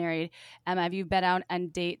Cass is married, have you been out on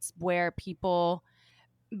dates where people,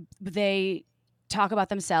 they talk about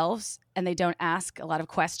themselves and they don't ask a lot of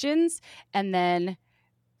questions, and then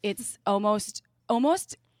it's almost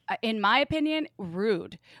in my opinion,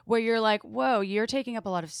 rude, where you're like, whoa, you're taking up a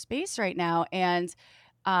lot of space right now. And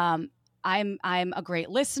I'm a great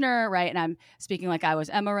listener, right? And I'm speaking like I was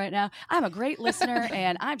Emma right now. I'm a great listener,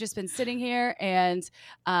 and I've just been sitting here, and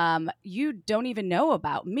you don't even know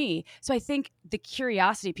about me. So I think the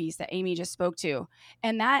curiosity piece that Amy just spoke to,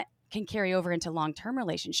 and that can carry over into long-term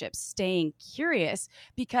relationships, staying curious,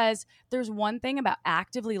 because there's one thing about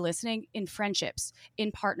actively listening in friendships, in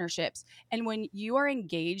partnerships. And when you are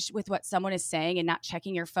engaged with what someone is saying and not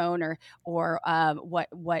checking your phone or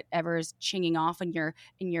whatever is chinging off in your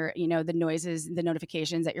the noises, the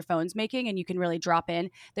notifications that your phone's making, and you can really drop in,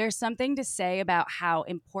 there's something to say about how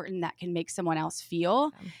important that can make someone else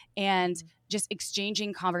feel. And just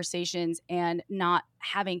exchanging conversations and not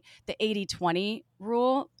having the 80-20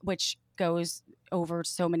 rule, which goes over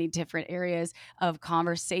so many different areas of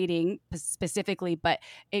conversating specifically. But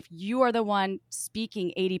if you are the one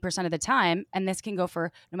speaking 80% of the time, and this can go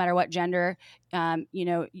for no matter what gender,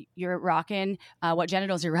 you're rocking, what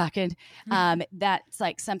genitals you're rocking, that's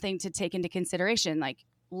like something to take into consideration. Like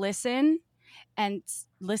listen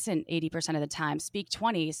 80% of the time, speak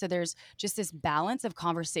 20. So there's just this balance of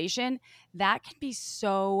conversation that can be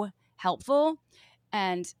so helpful.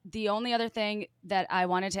 And the only other thing that I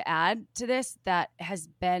wanted to add to this that has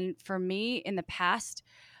been for me in the past,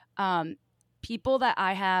 people that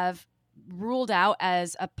I have ruled out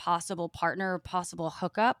as a possible partner or possible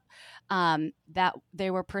hookup, that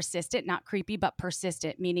they were persistent, not creepy, but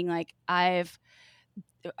persistent, meaning like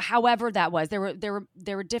however that was, there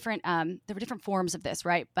were different forms of this,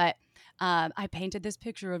 right? But I painted this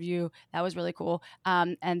picture of you that was really cool,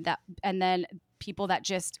 and then people that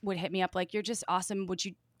just would hit me up like, you're just awesome, would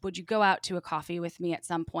you go out to a coffee with me at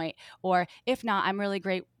some point? Or if not, I'm really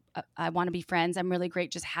great, I want to be friends, I'm really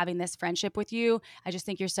great just having this friendship with you, I just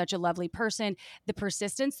think you're such a lovely person. The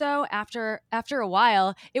persistence though, after a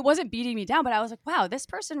while, it wasn't beating me down, but I was like, wow, this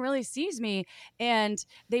person really sees me. And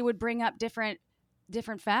they would bring up different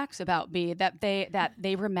different facts about me that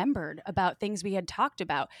they remembered about things we had talked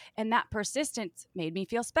about, and that persistence made me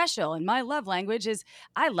feel special. And my love language is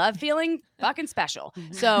I love feeling fucking special.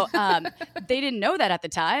 So they didn't know that at the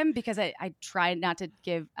time because I tried not to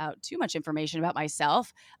give out too much information about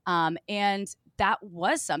myself, and that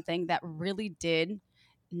was something that really did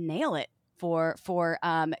nail it for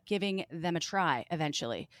giving them a try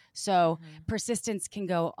eventually. So persistence can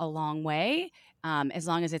go a long way, as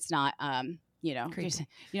long as it's not you don't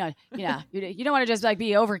want to just like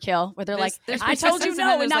be overkill where they're There's I told you persistence,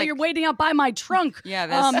 no, and there's, now like, you're waiting out by my trunk. Yeah,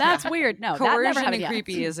 that's weird. No, that never coercion happened and yet.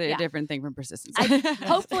 creepy is a Yeah. different thing from persistence.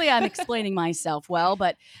 Hopefully I'm explaining myself well,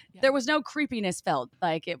 but there was no creepiness felt.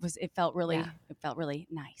 Like it felt really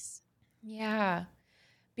nice. Yeah.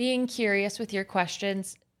 Being curious with your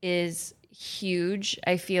questions is huge.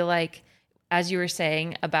 I feel like, as you were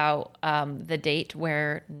saying about the date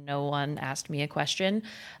where no one asked me a question,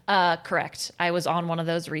 correct. I was on one of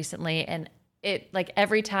those recently, and it like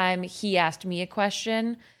every time he asked me a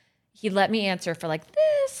question, he let me answer for like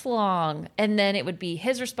this long, and then it would be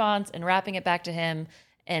his response and wrapping it back to him,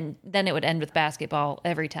 and then it would end with basketball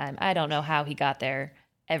every time. I don't know how he got there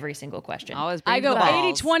every single question. Always I go brings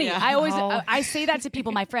the balls. 80-20. Yeah. I always Oh. I say that to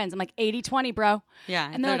people, my friends. I'm like 80-20 bro. Yeah,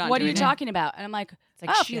 And they're like, what are you talking about? And I'm like,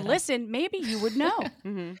 like, oh, if you shut up. listen, maybe you would know.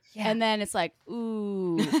 Yeah. And then it's like,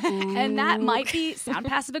 ooh. And that might sound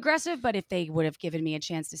passive aggressive, but if they would have given me a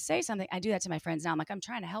chance to say something, I do that to my friends now. I'm like, I'm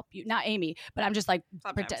trying to help you. Not Amy, but I'm just like,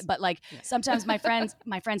 but like sometimes my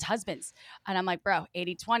friends' husbands. And I'm like, bro,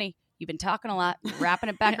 80-20. You've been talking a lot. You're wrapping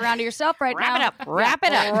it back around to yourself right now. Wrap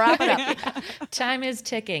it up. Wrap it up. Time is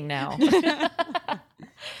ticking now.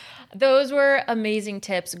 Those were amazing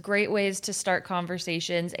tips, great ways to start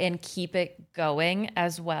conversations and keep it going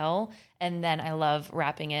as well. And then I love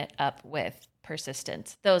wrapping it up with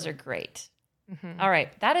persistence. Those are great. All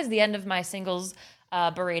right, that is the end of my singles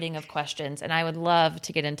berating of questions, and I would love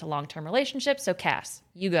to get into long-term relationships. So Cass,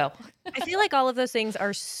 you go. I feel like all of those things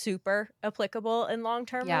are super applicable in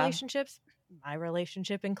long-term Yeah. relationships, my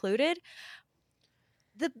relationship included.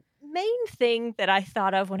 The main thing that I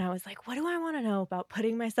thought of when I was like, what do I want to know about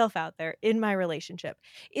putting myself out there in my relationship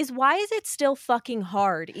is why is it still fucking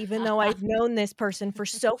hard, even though I've known this person for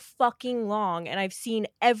so fucking long and I've seen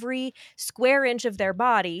every square inch of their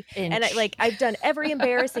body and I've done every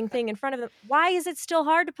embarrassing thing in front of them. Why is it still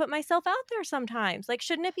hard to put myself out there sometimes? Like,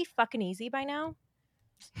 shouldn't it be fucking easy by now?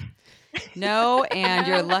 No, and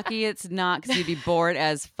you're lucky it's not because you'd be bored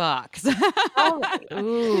as fuck.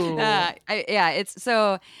 Ooh. It's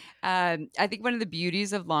so. I think one of the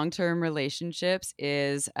beauties of long-term relationships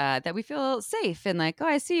is that we feel safe and like, oh,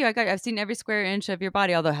 I see you. I've seen every square inch of your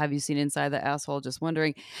body. Although, have you seen inside the asshole? Just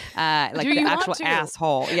wondering, like Do the you actual want to?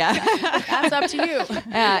 asshole. Yeah, That's up to you.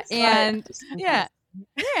 and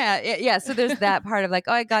yeah. So there's that part of like,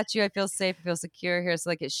 oh, I got you. I feel safe. I feel secure here. So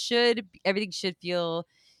like, everything should feel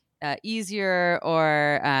easier,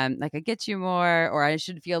 or like I get you more, or I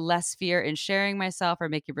should feel less fear in sharing myself or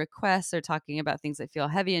making requests or talking about things that feel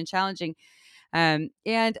heavy and challenging. And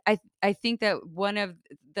I think that one of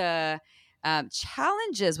the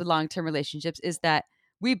challenges with long-term relationships is that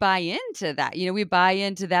we buy into that. We buy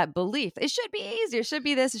into that belief. It should be easier. It should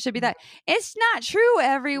be this. It should be that. It's not true,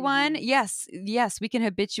 everyone. Yes, we can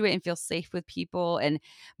habituate and feel safe with people and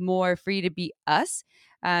more free to be us.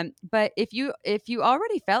 But if you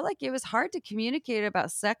already felt like it was hard to communicate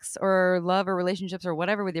about sex or love or relationships or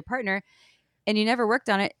whatever with your partner, and you never worked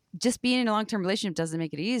on it, just being in a long-term relationship doesn't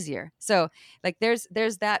make it easier. So like there's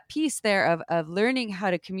that piece there of learning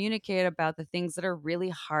how to communicate about the things that are really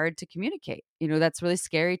hard to communicate. That's really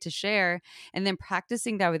scary to share, and then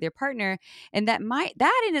practicing that with your partner. And that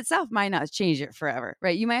in itself might not change it forever,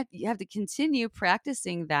 right? You have to continue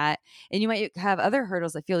practicing that, and you might have other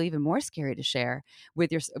hurdles that feel even more scary to share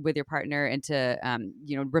with your partner and to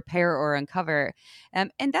repair or uncover.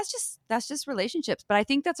 And that's just relationships. But I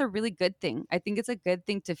think that's a really good thing. I think it's a good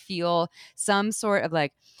thing to feel some sort of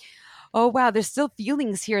like, oh wow, there's still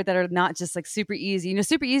feelings here that are not just like super easy.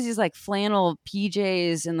 Super easy is like flannel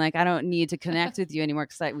PJs and like I don't need to connect with you anymore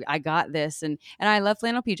because I got this, and I love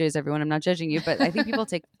flannel PJs. Everyone, I'm not judging you, but I think people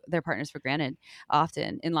take their partners for granted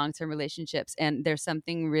often in long-term relationships, and there's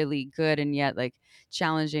something really good and yet like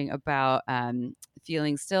challenging about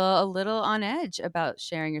feeling still a little on edge about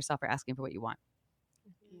sharing yourself or asking for what you want.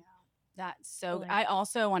 That's so. I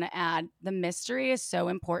also want to add the mystery is so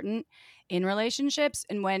important in relationships.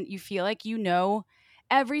 And when you feel like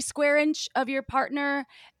every square inch of your partner,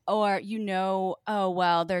 or oh,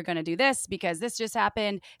 well, they're going to do this because this just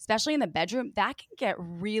happened, especially in the bedroom, that can get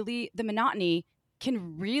the monotony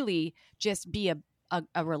can really just be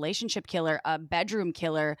a relationship killer, a bedroom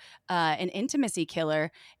killer, an intimacy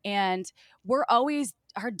killer. And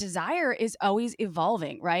our desire is always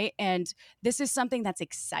evolving, right? And this is something that's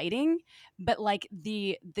exciting, but like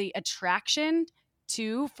the attraction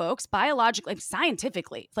to folks biologically,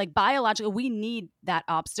 scientifically, like biologically, we need that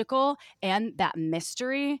obstacle and that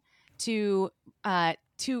mystery to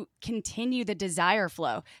continue the desire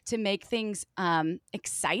flow, to make things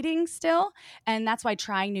exciting still. And that's why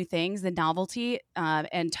trying new things, the novelty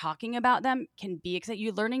and talking about them can be exciting.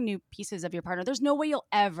 You're learning new pieces of your partner. There's no way you'll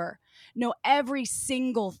ever know every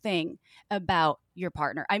single thing about your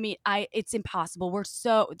partner. I mean, it's impossible. We're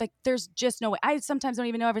so like, there's just no way. I sometimes don't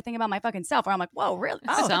even know everything about my fucking self, where I'm like, whoa, really?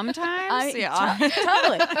 Oh. Sometimes, yeah.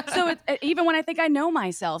 Totally. So even when I think I know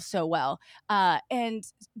myself so well, and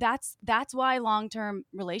that's why long-term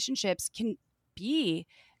relationships can be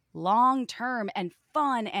long-term and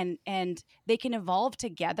fun, and they can evolve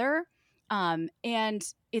together. And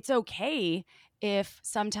it's okay if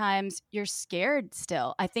sometimes you're scared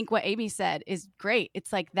still. I think what Amy said is great.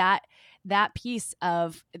 It's like that piece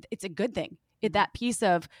of, it's a good thing. That piece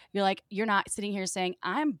of, you're not sitting here saying,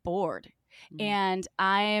 I'm bored and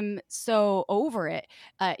I'm so over it.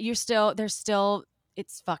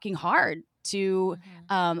 It's fucking hard to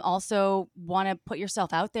also want to put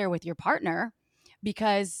yourself out there with your partner,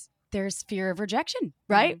 because there's fear of rejection,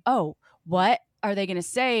 right? Oh, what are they going to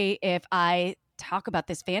say if I talk about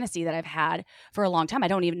this fantasy that I've had for a long time? I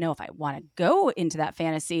don't even know if I want to go into that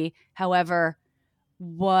fantasy. However,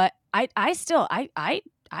 what I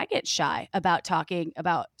get shy about talking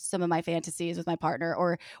about some of my fantasies with my partner,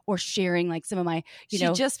 or sharing like some of my, She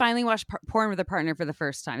just finally watched porn with a partner for the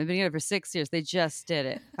first time. They've been together for 6 years. They just did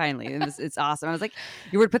it finally. It's awesome. I was like,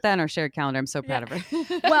 you would put that on our shared calendar. I'm so proud of her.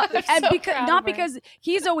 Well, and because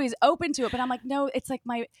he's always open to it, but I'm like, no, it's like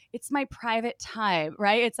it's my private time,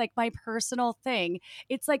 right? It's like my personal thing.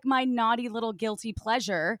 It's like my naughty little guilty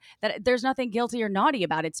pleasure that there's nothing guilty or naughty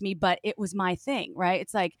about it to me, but it was my thing, right?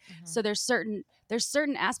 It's like, so there's certain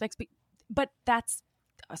aspects, but that's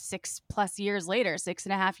 6+ years later,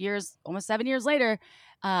 6.5 years, almost 7 years later,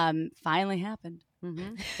 finally happened.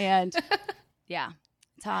 And yeah,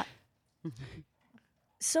 it's hot.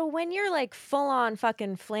 So when you're like full on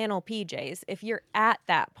fucking flannel PJs, if you're at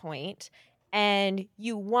that point and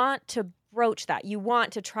you want to broach that, you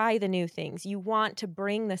want to try the new things, you want to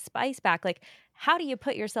bring the spice back, like how do you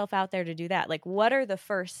put yourself out there to do that? Like what are the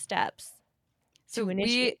first steps to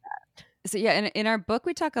initiate that? So yeah, in our book,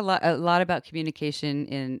 we talk a lot about communication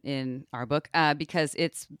in our book, because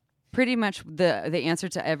it's pretty much the answer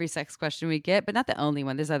to every sex question we get, but not the only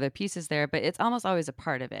one. There's other pieces there, but it's almost always a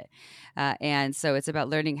part of it. And so it's about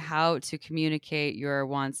learning how to communicate your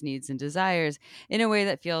wants, needs, and desires in a way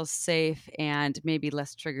that feels safe and maybe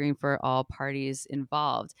less triggering for all parties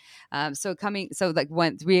involved. So when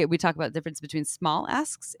we talk about the difference between small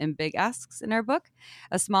asks and big asks in our book.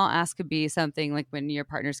 A small ask could be something like when your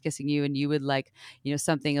partner's kissing you and you would like,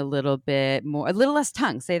 something a little bit more, a little less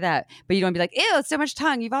tongue, say that, but you don't be like, ew, it's so much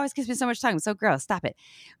tongue. You've always kissed me so much tongue. It's so gross. Stop it.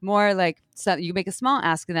 More like, so you make a small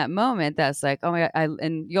ask in that moment that's like, oh my God,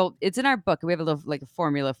 it's in our book. We have a little like a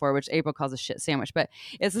formula for which April calls a shit sandwich, but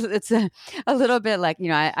it's a little bit like,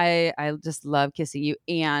 I just love kissing you.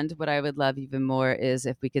 And what I would love even more is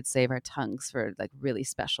if we could save our tongues for like really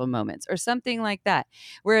special moments or something like that.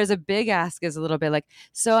 Whereas a big ask is a little bit like,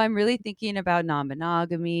 so I'm really thinking about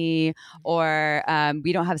non-monogamy, or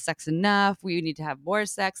we don't have sex enough. We need to have more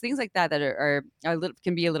sex, things like that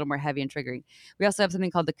can be a little more heavy and triggering. We also have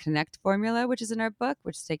something called the Connect formula, which is in our book,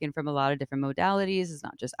 which is taken from a lot of different modalities. It's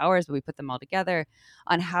not just ours, but we put them all together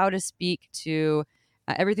on how to speak to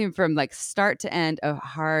everything from like start to end of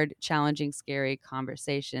hard, challenging, scary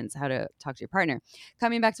conversations, how to talk to your partner.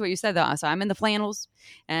 Coming back to what you said though, so I'm in the flannels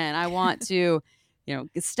and I want to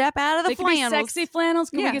step out of the flannels. Sexy flannels.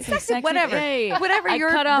 Can we get some sexy? Whatever. Hey, whatever I your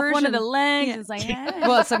cut off version. one of the legs. Yeah. It's like,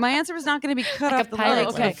 well, so my answer was not going to be cut off the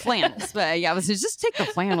legs, okay. The flannels. But yeah, I was just take the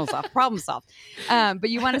flannels off. Problem solved. But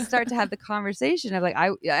you want to start to have the conversation of like,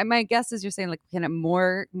 my guess is you're saying like kind of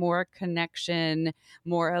more connection,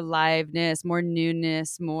 more aliveness, more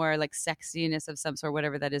newness, more like sexiness of some sort,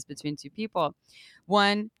 whatever that is between two people.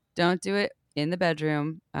 One, don't do it in the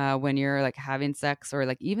bedroom when you're like having sex, or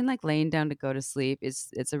like even like laying down to go to sleep.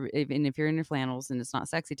 Even if you're in your flannels and it's not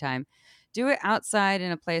sexy time, do it outside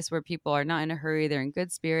in a place where people are not in a hurry, they're in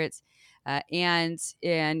good spirits, and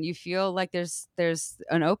you feel like there's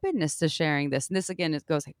an openness to sharing this. And this again,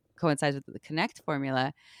 coincides with the Connect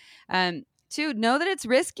formula. to know that it's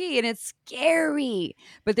risky and it's scary,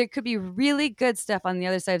 but there could be really good stuff on the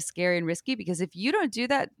other side of scary and risky, because if you don't do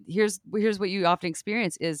that, here's what you often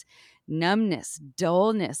experience is numbness,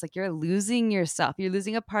 dullness, like you're losing yourself. You're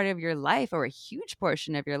losing a part of your life or a huge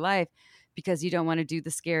portion of your life because you don't want to do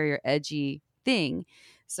the scary or edgy thing.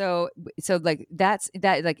 So like that's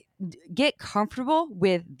that, like get comfortable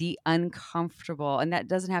with the uncomfortable. And that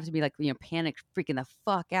doesn't have to be like, panic freaking the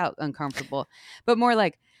fuck out uncomfortable, but more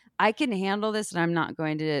like, I can handle this and I'm not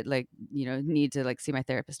going to like, need to like see my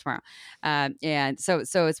therapist tomorrow. And so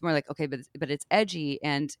it's more like, okay, but it's edgy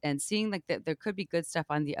and seeing like that there could be good stuff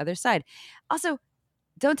on the other side. Also,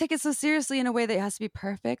 don't take it so seriously in a way that it has to be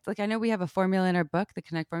perfect. Like I know we have a formula in our book, the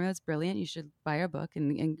Connect formula. It's brilliant. You should buy our book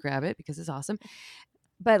and grab it because it's awesome.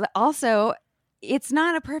 But also, it's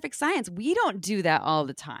not a perfect science. We don't do that all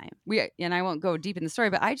the time. And I won't go deep in the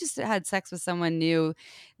story, but I just had sex with someone new,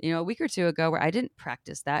 a week or two ago where I didn't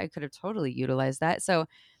practice that. I could have totally utilized that. So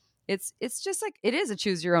it's just like, it is a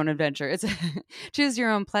choose your own adventure. It's a choose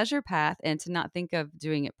your own pleasure path, and to not think of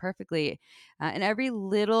doing it perfectly. And every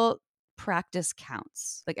little practice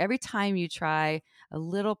counts. Like every time you try a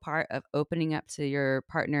little part of opening up to your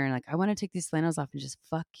partner and like, I want to take these flannels off and just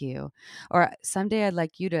fuck you. Or someday I'd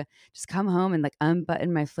like you to just come home and like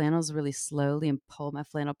unbutton my flannels really slowly and pull my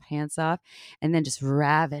flannel pants off and then just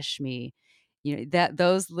ravish me. That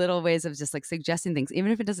those little ways of just like suggesting things,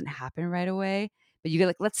 even if it doesn't happen right away. But you go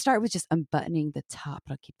like, let's start with just unbuttoning the top.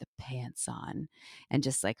 I'll keep the pants on and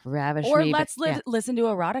just like ravish Or me. let's listen to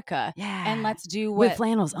erotica. Yeah. And let's do with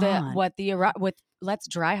flannels on. Let's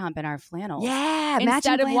dry hump in our flannels. Yeah.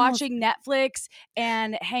 Instead of flannels. watching Netflix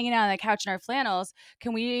and hanging out on the couch in our flannels,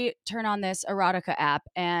 can we turn on this erotica app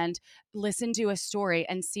and listen to a story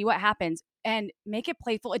and see what happens? And make it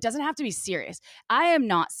playful. It doesn't have to be serious. I am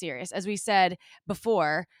not serious. As we said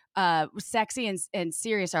before, sexy and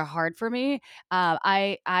serious are hard for me.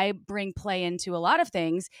 I bring play into a lot of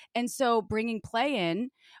things. And so bringing play in,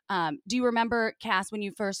 do you remember, Cass, when you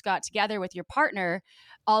first got together with your partner,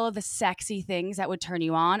 all of the sexy things that would turn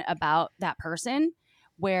you on about that person?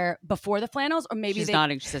 Where before the flannels, or maybe she's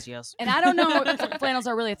nodding, she says yes. And I don't know if flannels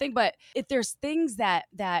are really a thing, but if there's things that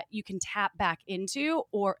you can tap back into,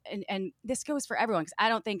 and this goes for everyone, because I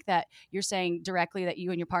don't think that you're saying directly that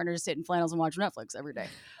you and your partner sit in flannels and watch Netflix every day.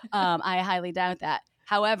 I highly doubt that.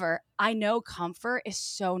 However, I know comfort is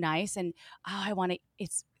so nice, and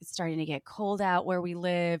it's starting to get cold out where we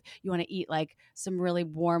live. You want to eat like some really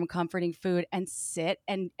warm, comforting food and sit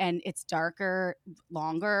and it's darker,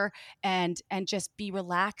 longer, and just be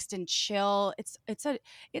relaxed and chill.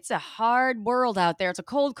 It's a hard world out there. It's a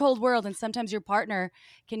cold, cold world, and sometimes your partner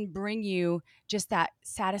can bring you just that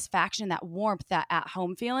satisfaction, that warmth, that at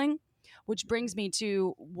home feeling. Which brings me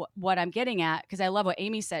to what I'm getting at, because I love what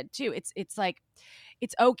Amy said too. It's like,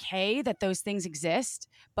 it's okay that those things exist,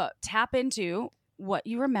 but tap into what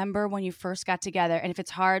you remember when you first got together. And if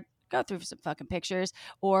it's hard, go through some fucking pictures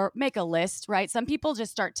or make a list, right? Some people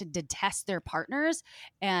just start to detest their partners,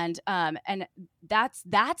 and that's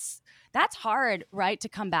hard, right? To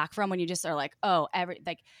come back from when you just are like, oh,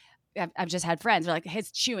 I've just had friends. They're like,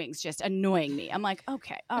 his chewing's just annoying me. I'm like,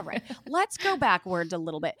 okay, all right. Let's go backwards a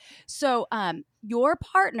little bit. So your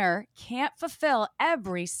partner can't fulfill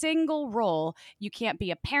every single role. You can't be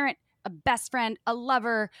a parent, a best friend, a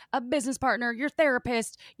lover, a business partner, your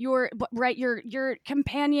therapist, your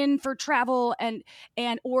companion for travel, and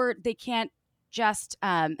or they can't just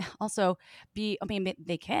also be, I mean,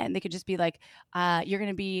 they could just be like, you're going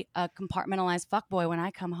to be a compartmentalized fuckboy when I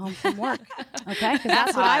come home from work. Okay. Cause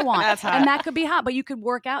that's what I want. And that could be hot, but you could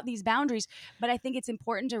work out these boundaries. But I think it's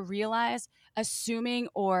important to realize assuming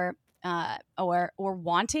or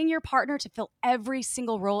wanting your partner to fill every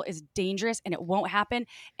single role is dangerous, and it won't happen.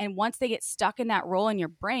 And once they get stuck in that role in your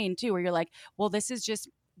brain too, where you're like, well, this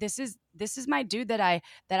is my dude that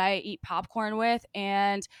I eat popcorn with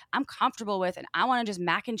and I'm comfortable with, and I want to just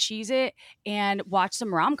mac and cheese it and watch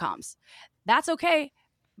some rom-coms. That's okay.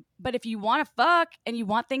 But if you want to fuck and you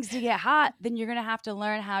want things to get hot, then you're going to have to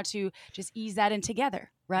learn how to just ease that in together,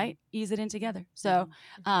 right? Ease it in together. So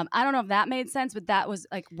I don't know if that made sense, but that was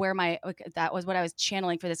like where that was what I was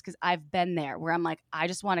channeling for this, because I've been there where I'm like, I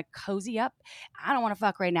just want to cozy up. I don't want to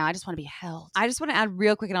fuck right now. I just want to be held. I just want to add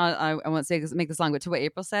real quick, and I won't make this long, but to what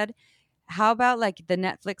April said, how about like the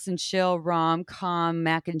Netflix and chill rom-com,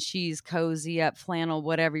 mac and cheese, cozy up, flannel,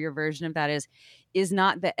 whatever your version of that is. is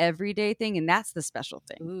not the everyday thing, and that's the special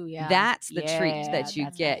thing. Ooh, yeah. That's the treat that you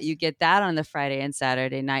that's get. nice. You get that on the Friday and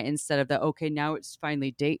Saturday night instead of the, okay, now it's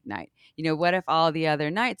finally date night. What if all the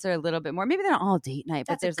other nights are a little bit more, maybe they're not all date night,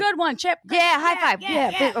 but That's a there's good one, Chip. yeah, high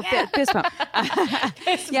five. Fist bump.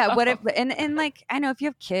 Fist Yeah, what if bump. and like I know if you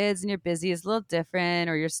have kids and you're busy, it's a little different,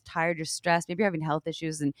 or you're tired, you're stressed, maybe you're having health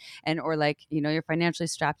issues and or like, you're financially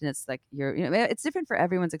strapped and it's like it's different for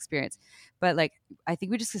everyone's experience. But like I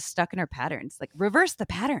think we just get stuck in our patterns. Like reverse the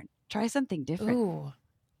pattern. Try something different. Ooh,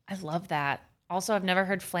 I love that. Also, I've never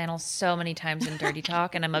heard flannel so many times in Dirty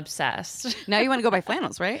Talk, and I'm obsessed. Now you want to go buy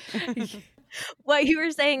flannels, right? What you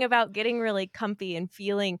were saying about getting really comfy and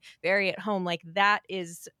feeling very at home, like that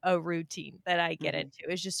is a routine that I get into.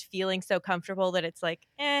 It's just feeling so comfortable that it's like,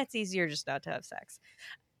 it's easier just not to have sex.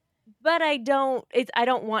 But I don't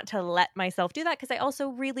want to let myself do that because I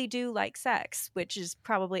also really do like sex, which is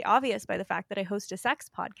probably obvious by the fact that I host a sex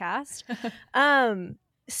podcast.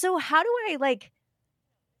 So how do I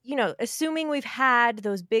assuming we've had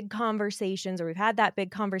those big conversations or we've had that big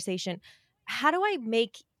conversation, how do I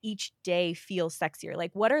make each day feel sexier? Like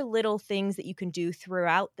what are little things that you can do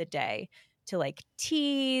throughout the day to like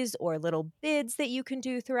tease, or little bids that you can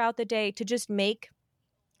do throughout the day to just make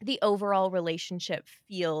the overall relationship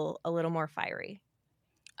feel a little more fiery?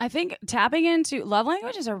 I think tapping into love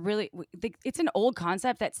language is it's an old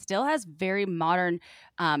concept that still has very modern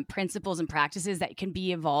principles and practices that can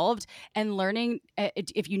be evolved, and learning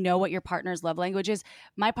if you know what your partner's love language is.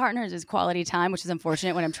 My partner's is quality time, which is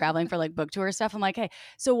unfortunate when I'm traveling for like book tour stuff. I'm like, hey,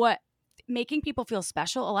 so what? Making people feel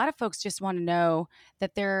special. A lot of folks just want to know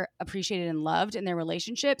that they're appreciated and loved in their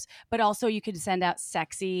relationships, but also you could send out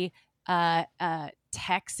sexy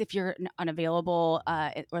text if you're unavailable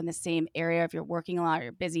or in the same area, if you're working a lot or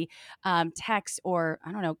you're busy, text, or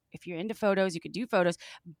I don't know, if you're into photos, you could do photos,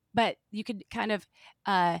 but you could kind of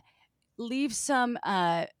leave some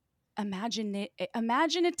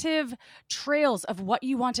imaginative trails of what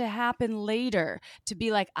you want to happen later, to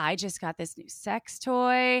be like, I just got this new sex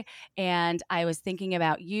toy and I was thinking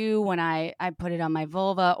about you when I put it on my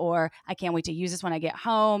vulva, or I can't wait to use this when I get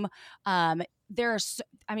home. This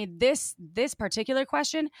particular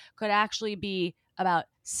question could actually be about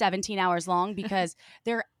 17 hours long because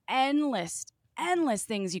there are endless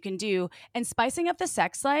things you can do, and spicing up the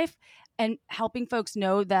sex life and helping folks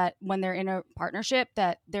know that when they're in a partnership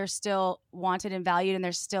that they're still wanted and valued, and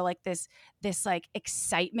there's still like this like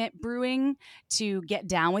excitement brewing to get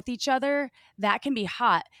down with each other. That can be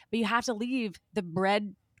hot, but you have to leave the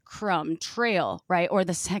breadcrumb trail, right? Or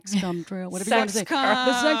the sex crumb trail, whatever you want to say.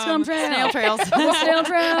 The sex crumb trail. Snail trails. The snail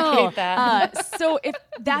trail. Hate that. So if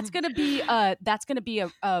that's going to be a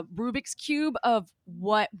Rubik's Cube of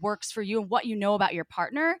what works for you and what you know about your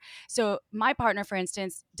partner. So my partner, for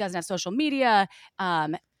instance, doesn't have social media.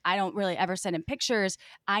 I don't really ever send him pictures.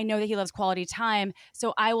 I know that he loves quality time.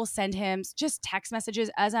 So I will send him just text messages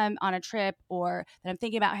as I'm on a trip, or that I'm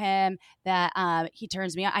thinking about him, that he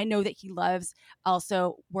turns me on. I know that he loves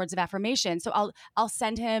also words of affirmation. So I'll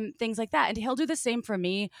send him things like that. And he'll do the same for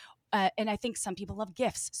me. And I think some people love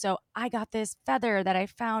gifts. So I got this feather that I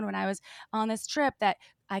found when I was on this trip that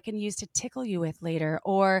I can use to tickle you with later.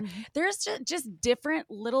 Or there's just different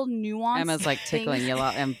little nuances. Emma's like tickling you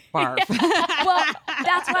and barf. Well,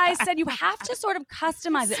 that's why I said you have to sort of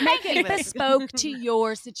customize it, make it bespoke to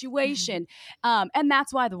your situation. And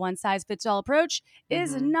that's why the one size fits all approach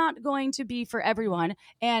is not going to be for everyone.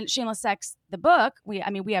 And Shameless Sex, the book, we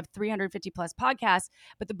have 350 plus podcasts,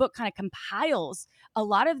 but the book kind of compiles a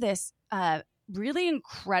lot of this really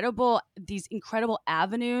incredible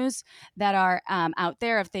avenues that are out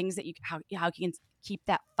there of things that how you can keep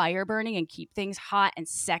that fire burning and keep things hot and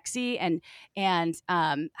sexy, and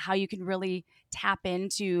how you can really tap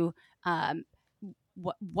into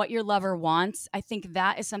what your lover wants. I think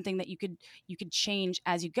that is something that you could change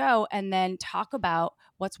as you go, and then talk about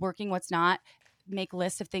what's working, what's not. Make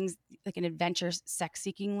lists of things, like an adventure sex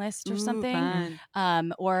seeking list or something,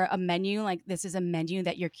 or a menu. Like, this is a menu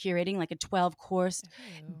that you're curating, like a 12-course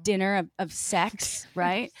dinner of sex,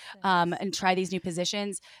 right? And try these new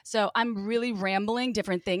positions. So I'm really rambling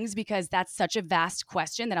different things because that's such a vast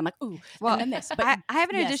question that I'm like, ooh, well, and this. But I have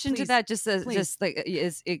an addition to that. Just like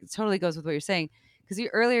it totally goes with what you're saying. Because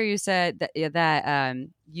earlier you said that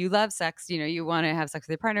you love sex, you want to have sex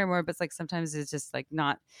with your partner more, but it's like sometimes it's just like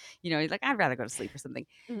not, you're like, I'd rather go to sleep or something.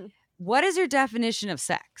 Mm-hmm. What is your definition of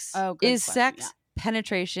sex? Oh, good is question, sex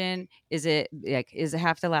penetration? Is it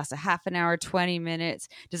have to last a half an hour, 20 minutes?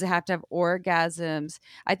 Does it have to have orgasms?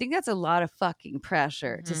 I think that's a lot of fucking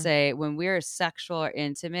pressure to say when we're sexual or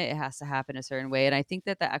intimate, it has to happen a certain way. And I think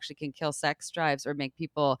that actually can kill sex drives or make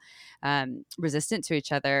people resistant to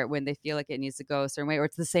each other when they feel like it needs to go a certain way or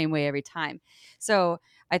it's the same way every time. So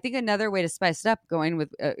I think another way to spice it up, going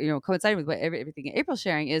with, coinciding with what everything April's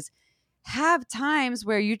sharing, is have times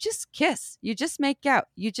where you just kiss, you just make out,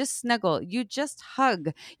 you just snuggle, you just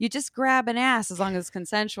hug, you just grab an ass as long as it's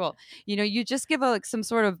consensual. You just give some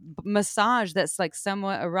sort of massage that's like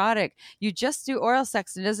somewhat erotic. You just do oral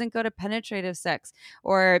sex and it doesn't go to penetrative sex.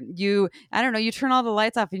 Or you turn all the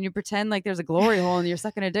lights off and you pretend like there's a glory hole and you're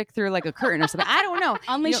sucking a dick through like a curtain or something. I don't know.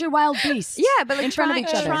 Unleash your wild beast. Yeah, but like in front of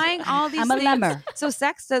each other. Trying all these I'm a things. lemur. So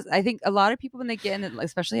sex does, I think a lot of people when they get in,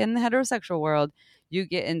 especially in the heterosexual world, you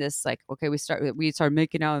get in this like, okay, we start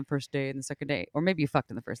making out on the first day and the second day, or maybe you fucked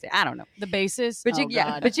on the first day. I don't know. The basis. But you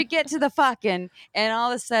get to the fucking, and all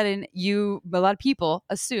of a sudden a lot of people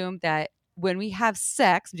assume that when we have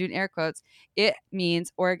sex, I'm doing air quotes, it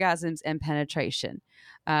means orgasms and penetration,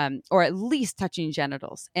 or at least touching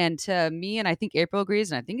genitals. And to me, and I think April agrees,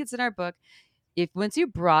 and I think it's in our book, if once you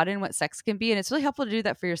broaden what sex can be, and it's really helpful to do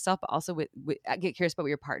that for yourself, but also get curious about what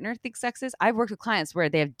your partner thinks sex is. I've worked with clients where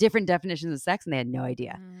they have different definitions of sex and they had no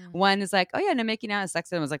idea. One is like, oh yeah, no, making out is sex.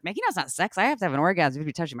 And I was like, making out's not sex. I have to have an orgasm if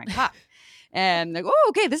you're touching my cock. And like, oh,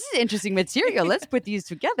 okay, this is interesting material. Let's put these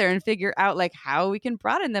together and figure out like how we can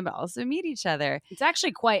broaden them, but also meet each other. It's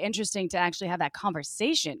actually quite interesting to actually have that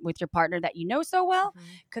conversation with your partner that you know so well,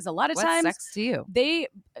 because a lot of What's times sex to you?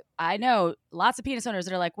 I know lots of penis owners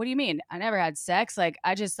that are like, what do you mean? I never had sex. Like,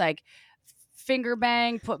 I just like finger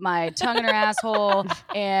bang, put my tongue in her asshole,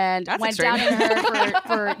 and went down in her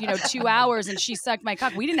for 2 hours, and she sucked my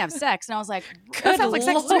cock. We didn't have sex, and I was like, that sounds like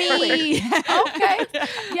sex to me. Okay,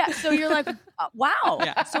 yeah. So you're like, wow.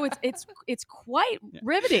 Yeah. So it's quite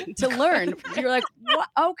riveting to learn. You're like, what?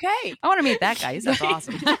 Okay, I want to meet that guy. That's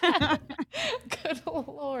awesome. Good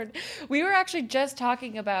Lord. We were actually just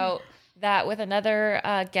talking about that with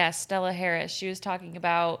another guest, Stella Harris. She was talking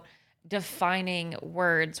about defining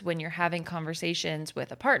words when you're having conversations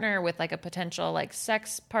with a partner, with like a potential like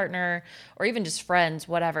sex partner, or even just friends,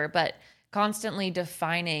 whatever, but constantly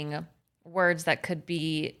defining words that could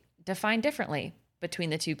be defined differently between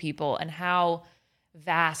the two people, and how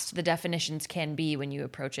vast the definitions can be when you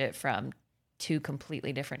approach it from two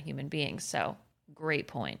completely different human beings. So great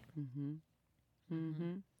point.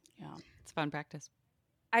 Yeah, it's fun practice.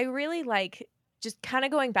 I really like, just kind of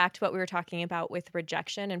going back to what we were talking about with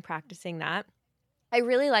rejection and practicing that. I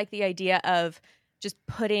really like the idea of just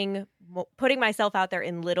putting myself out there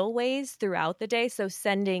in little ways throughout the day. So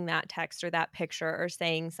sending that text or that picture or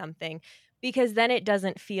saying something, because then it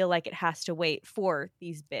doesn't feel like it has to wait for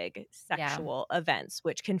these big sexual events,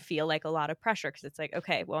 which can feel like a lot of pressure, because it's like,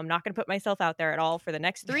 okay, well, I'm not going to put myself out there at all for the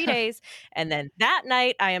next 3 days. And then that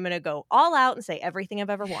night I am going to go all out and say everything I've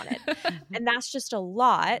ever wanted. And that's just a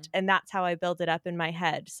lot. And that's how I build it up in my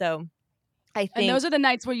head. So I think, and those are the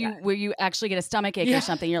nights where you actually get a stomach ache or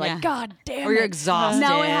something. You're like, God damn it. Or you're exhausted.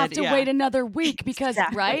 Now I have to wait another week because,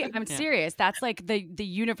 right? I'm Yeah. serious. That's like the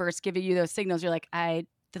universe giving you those signals. You're like,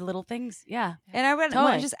 the little things. Yeah. And I would Totally.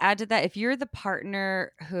 want to just add to that, if you're the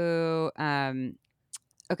partner who,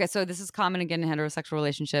 okay, so this is common again in heterosexual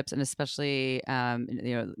relationships, and especially,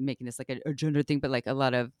 making this like a gender thing, but like a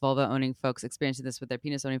lot of vulva owning folks experiencing this with their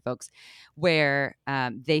penis owning folks, where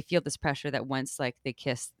they feel this pressure that once like they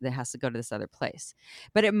kiss, that has to go to this other place.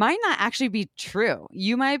 But it might not actually be true.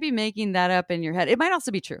 You might be making that up in your head. It might also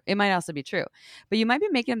be true. But you might be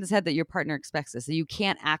making up this head that your partner expects this. So you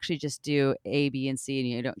can't actually just do A, B, and C,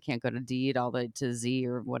 and you can't go to D all the way to Z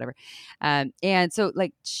or whatever. And so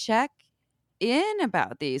like check in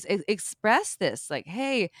about these, express this like,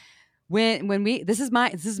 hey, when we, this is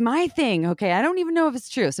my thing. Okay. I don't even know if it's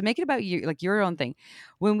true. So make it about you, like your own thing.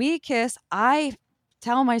 When we kiss, I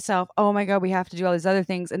tell myself, oh my God, we have to do all these other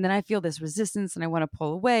things. And then I feel this resistance and I want to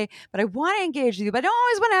pull away, but I want to engage with you, but I don't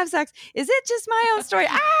always want to have sex. Is it just my own story?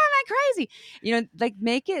 Am I crazy? Like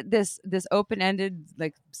make it this open-ended,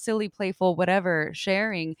 like silly, playful, whatever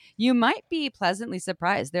sharing. You might be pleasantly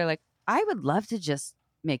surprised. They're like, I would love to just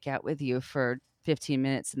make out with you for 15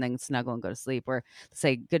 minutes and then snuggle and go to sleep, or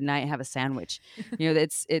say good night and have a sandwich.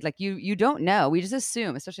 It's like you don't know. We just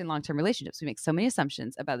assume, especially in long-term relationships, we make so many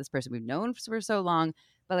assumptions about this person we've known for so long.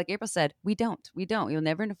 But like April said, we don't. You'll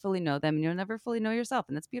never fully know them, and you'll never fully know yourself,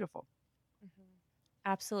 and that's beautiful.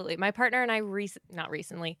 Absolutely. My partner and I not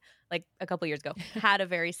recently, like a couple years ago, had a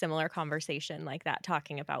very similar conversation like that,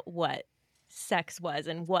 talking about what sex was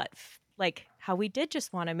and what like how we did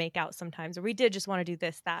just want to make out sometimes, or we did just want to do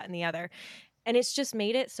this, that, and the other. And it's just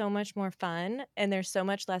made it so much more fun, and there's so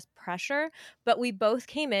much less pressure. But we both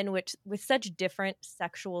came in with such different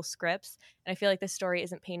sexual scripts, and I feel like the story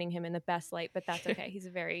isn't painting him in the best light. But that's okay. He's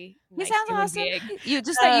a very He nice sounds human awesome. being. You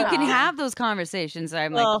just that you can Uh, have those conversations.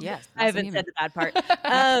 I'm Well, like, yes, I haven't said the bad part.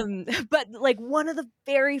 But like one of the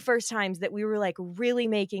very first times that we were like really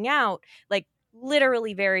making out, like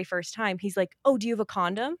literally very first time, he's like, "Oh, do you have a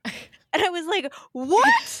condom?" And I was like,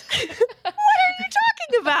 "What? What are you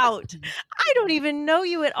talking about? I don't even know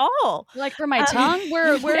you at all." Like for my tongue,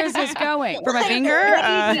 where is this going? For my finger?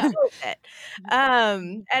 And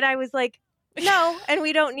I was like, "No, and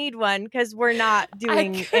we don't need one because we're not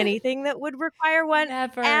doing anything that would require one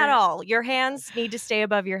at all. Your hands need to stay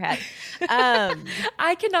above your head."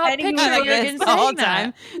 I cannot And he picture was like Morgan this the whole saying that.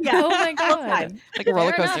 time. Yeah. Oh my All the god. time. Like a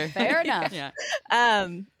roller coaster. Fair enough. Yeah.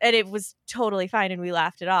 And it was totally fine, and we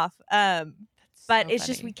laughed it off. But it's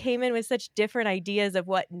just we came in with such different ideas of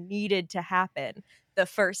what needed to happen the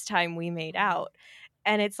first time we made out.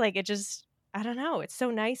 And it's like, it just, I don't know. It's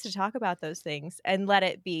so nice to talk about those things and let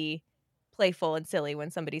it be playful and silly when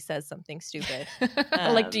somebody says something stupid.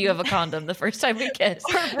 Like, do you have a condom the first time we kiss?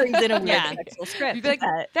 Or brings in a weird Yeah. sexual script. You'd be like,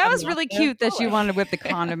 that I'm was not really gonna cute that follow. you wanted to whip the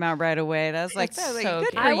condom out right away. That was like, That's good so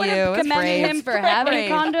for cute. I would you. have That's commended brave. him for having a Brave.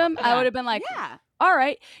 condom. I Yeah. would have been like, Yeah. all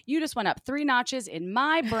right, you just went up 3 notches in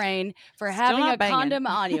my brain for Still having not a banging. condom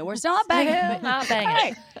on you. We're still not banging. Still but- not banging. All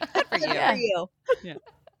right. Good for you. For you.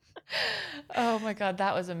 Oh my god,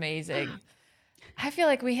 that was amazing. I feel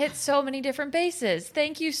like we hit so many different bases.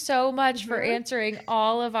 Thank you so much for answering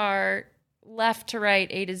all of our left to right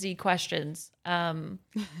A to Z questions.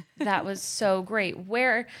 That was so great.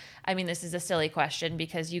 This is a silly question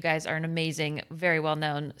because you guys are an amazing, very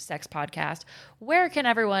well-known sex podcast. Where can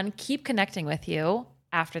everyone keep connecting with you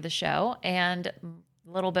after the show, and a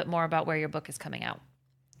little bit more about where your book is coming out?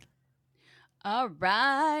 All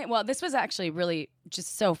right. Well, this was actually really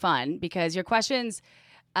just so fun because your questions,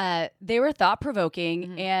 they were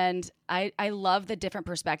thought-provoking, and I love the different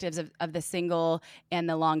perspectives of the single and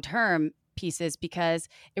the long-term pieces because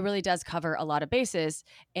it really does cover a lot of bases.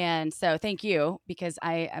 And so thank you, because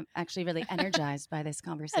I am actually really energized by this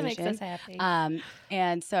conversation. That makes us happy.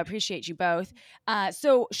 And so I appreciate you both.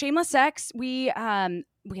 So Shameless Sex, we have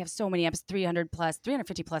so many episodes,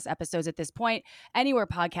 350 plus episodes at this point. Anywhere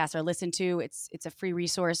podcasts are listened to, it's a free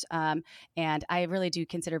resource. And I really do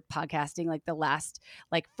consider podcasting like the last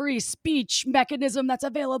like free speech mechanism that's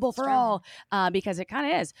available for all, because it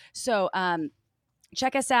kind of is. So,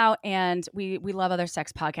 check us out, and we love other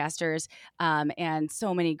sex podcasters, and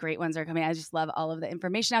so many great ones are coming. I just love all of the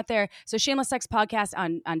information out there. So Shameless Sex Podcast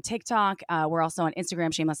on TikTok. We're also on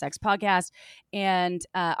Instagram, Shameless Sex Podcast, and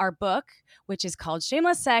our book, which is called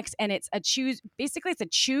Shameless Sex, and it's a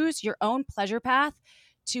choose your own pleasure path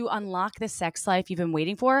to unlock the sex life you've been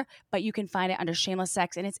waiting for, but you can find it under Shameless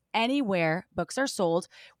Sex, and it's anywhere books are sold.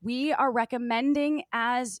 We are recommending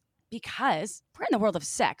because we're in the world of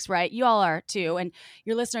sex, right? You all are too. And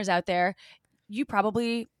your listeners out there, you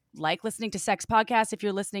probably like listening to sex podcasts if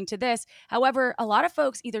you're listening to this. However, a lot of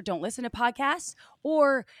folks either don't listen to podcasts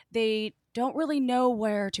or they don't really know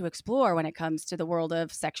where to explore when it comes to the world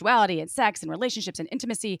of sexuality and sex and relationships and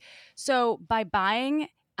intimacy. So by buying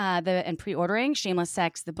and pre-ordering Shameless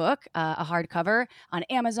Sex, the book, a hardcover on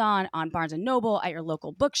Amazon, on Barnes & Noble, at your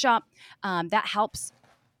local bookshop, that helps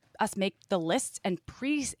us make the lists and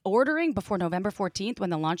pre-ordering before November 14th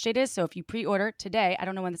when the launch date is. So if you pre-order today, I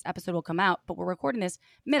don't know when this episode will come out, but we're recording this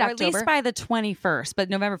mid-October. Or at least by the 21st, but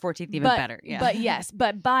November 14th even better. Yeah. But yes,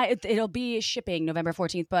 it'll be shipping November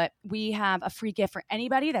 14th, but we have a free gift for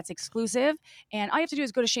anybody that's exclusive. And all you have to do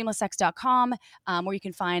is go to shamelesssex.com, where you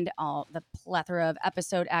can find all the plethora of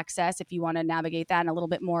episode access if you want to navigate that and a little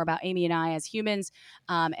bit more about Amy and I as humans,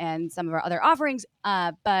 and some of our other offerings.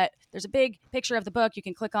 But there's a big picture of the book. You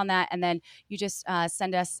can click on that, and then you just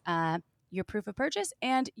send us your proof of purchase,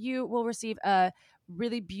 and you will receive a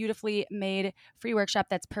really beautifully made free workshop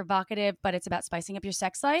that's provocative, but it's about spicing up your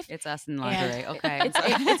sex life. It's us in lingerie. Okay.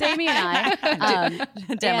 It's Amy and I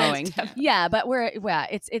demoing. Yeah, but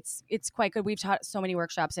it's quite good. We've taught so many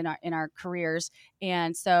workshops in our careers,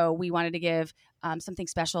 and so we wanted to give something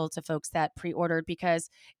special to folks that pre-ordered because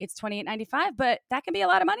it's $28.95, but that can be a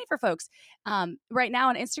lot of money for folks. Right now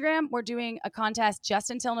on Instagram, we're doing a contest just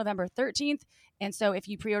until November 13th. And so if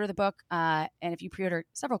you pre-order the book, and if you pre-order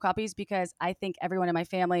several copies, because I think everyone in my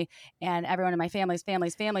family and everyone in my family's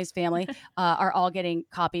family are all getting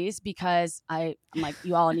copies, because I'm like,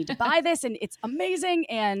 you all need to buy this, and it's amazing.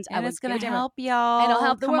 And it's going to help y'all. And it'll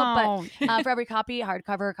help the Come world. on. But for every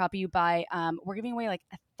hardcover copy you buy, we're giving away like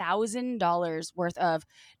 $1,000 worth of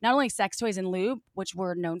not only sex toys and lube, which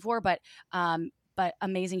we're known for, but but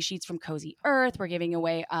amazing sheets from Cozy Earth. We're giving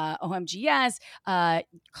away OMGS,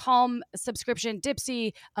 Calm subscription,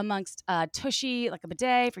 Dipsy, amongst Tushy, like a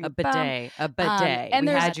bidet for your A bidet. And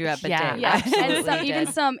We there's had you at bidet. yeah, Absolutely. and even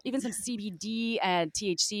some CBD and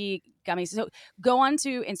THC gummies. So go on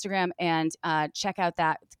to Instagram and check out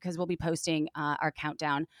that, because we'll be posting our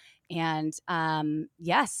countdown. And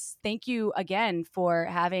yes, thank you again for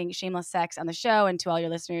having Shameless Sex on the show, and to all your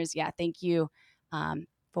listeners, thank you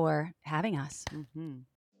for having us. Mm-hmm.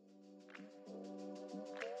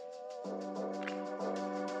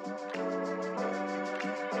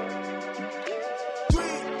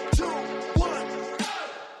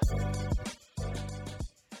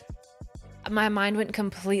 My mind went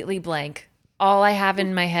completely blank. All I have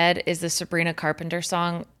in my head is the Sabrina Carpenter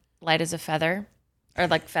song, Light as a Feather, or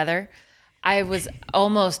like Feather. I was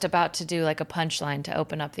almost about to do like a punchline to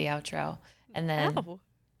open up the outro. And then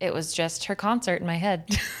it was just her concert in my head.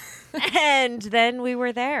 And then we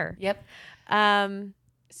were there. Yep.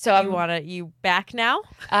 So you back now?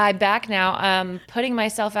 I'm back now. I'm putting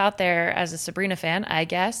myself out there as a Sabrina fan, I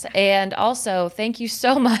guess. And also, thank you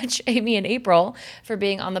so much, Amy and April, for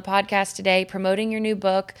being on the podcast today, promoting your new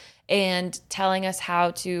book and telling us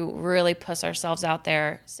how to really push ourselves out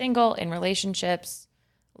there, single, in relationships.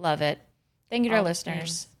 Love it. Thank you to our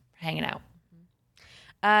listeners for hanging out.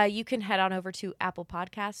 You can head on over to Apple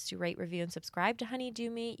Podcasts to rate, review, and subscribe to Honey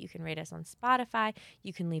Do Me. You can rate us on Spotify.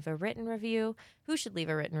 You can leave a written review. Who should leave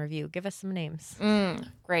a written review? Give us some names.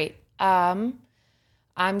 Great. I'm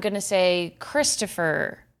going to say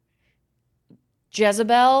Christopher,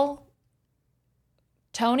 Jezebel,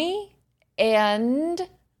 Tony, and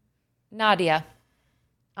Nadia.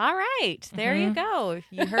 All right. There you go.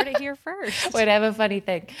 You heard it here first. Wait, I have a funny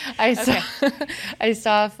thing. I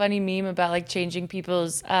saw a funny meme about like changing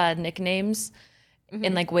people's nicknames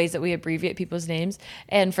in like ways that we abbreviate people's names.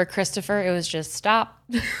 And for Christopher, it was just Stop.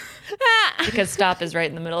 Because Stop is right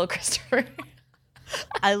in the middle of Christopher.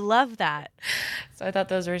 I love that. So I thought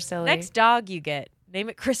those were silly. Next dog you get, name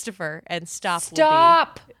it Christopher, and Stop.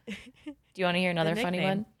 Stop. Do you want to hear another funny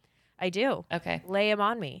nickname. one? I do. Okay. Lay him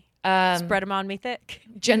on me. Spread him on me thick.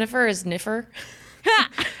 Jennifer is Niffer.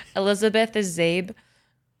 Elizabeth is Zabe.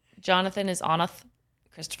 Jonathan is Onoth.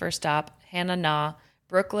 Christopher, Stop. Hannah, Nah.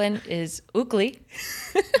 Brooklyn is Oakley.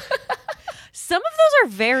 Some of those are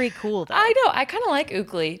very cool, though. I know. I kind of like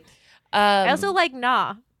Oakley. I also like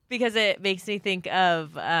Nah because it makes me think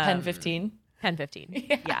of Pen 15. Pen 15.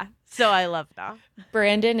 Yeah. So I love Nah.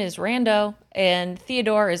 Brandon is Rando. And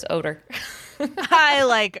Theodore is Odor. I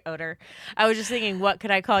like Odor. I was just thinking, what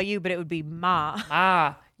could I call you? But it would be Ma.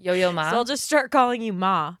 Ma. Yo-yo Ma. So I'll just start calling you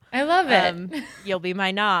Ma. I love it. You'll be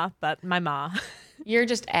my Nah, but my Ma. You're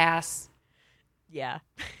just ass. Yeah.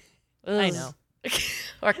 Ugh. I know.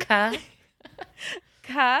 Or Ka.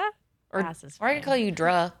 Ka? Or Ass is I fine. could call you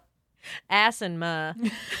Dra. Ass and Ma.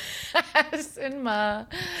 Ass and Ma.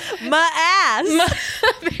 Ma ass.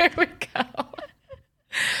 There we go.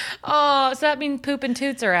 Oh, so that means poop and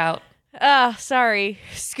toots are out. Oh, sorry.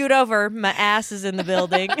 Scoot over. My ass is in the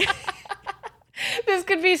building. This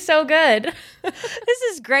could be so good. This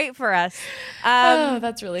is great for us.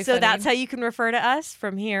 That's really so funny. that's how you can refer to us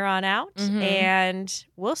from here on out. And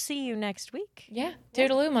we'll see you next week. Yeah.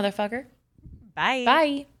 Toodaloo, motherfucker. Bye.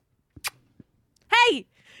 Bye. Hey!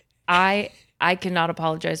 I cannot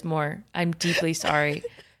apologize more. I'm deeply sorry.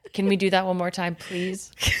 Can we do that one more time,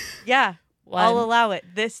 please? Yeah. I'll allow it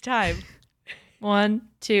this time. 1,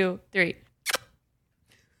 2, 3.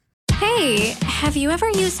 Hey, have you ever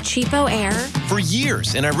used Cheapo Air? For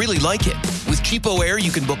years, and I really like it. With Cheapo Air,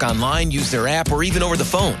 you can book online, use their app, or even over the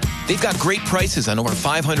phone. They've got great prices on over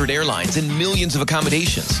 500 airlines and millions of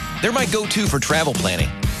accommodations. They're my go-to for travel planning.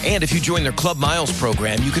 And if you join their Club Miles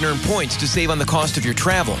program, you can earn points to save on the cost of your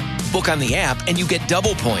travel. Book on the app, and you get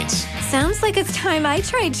double points. Sounds like it's time I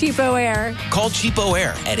tried Cheapo Air. Call Cheapo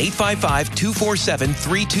Air at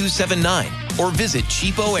 855-247-3279 or visit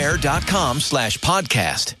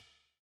cheapoair.com/podcast.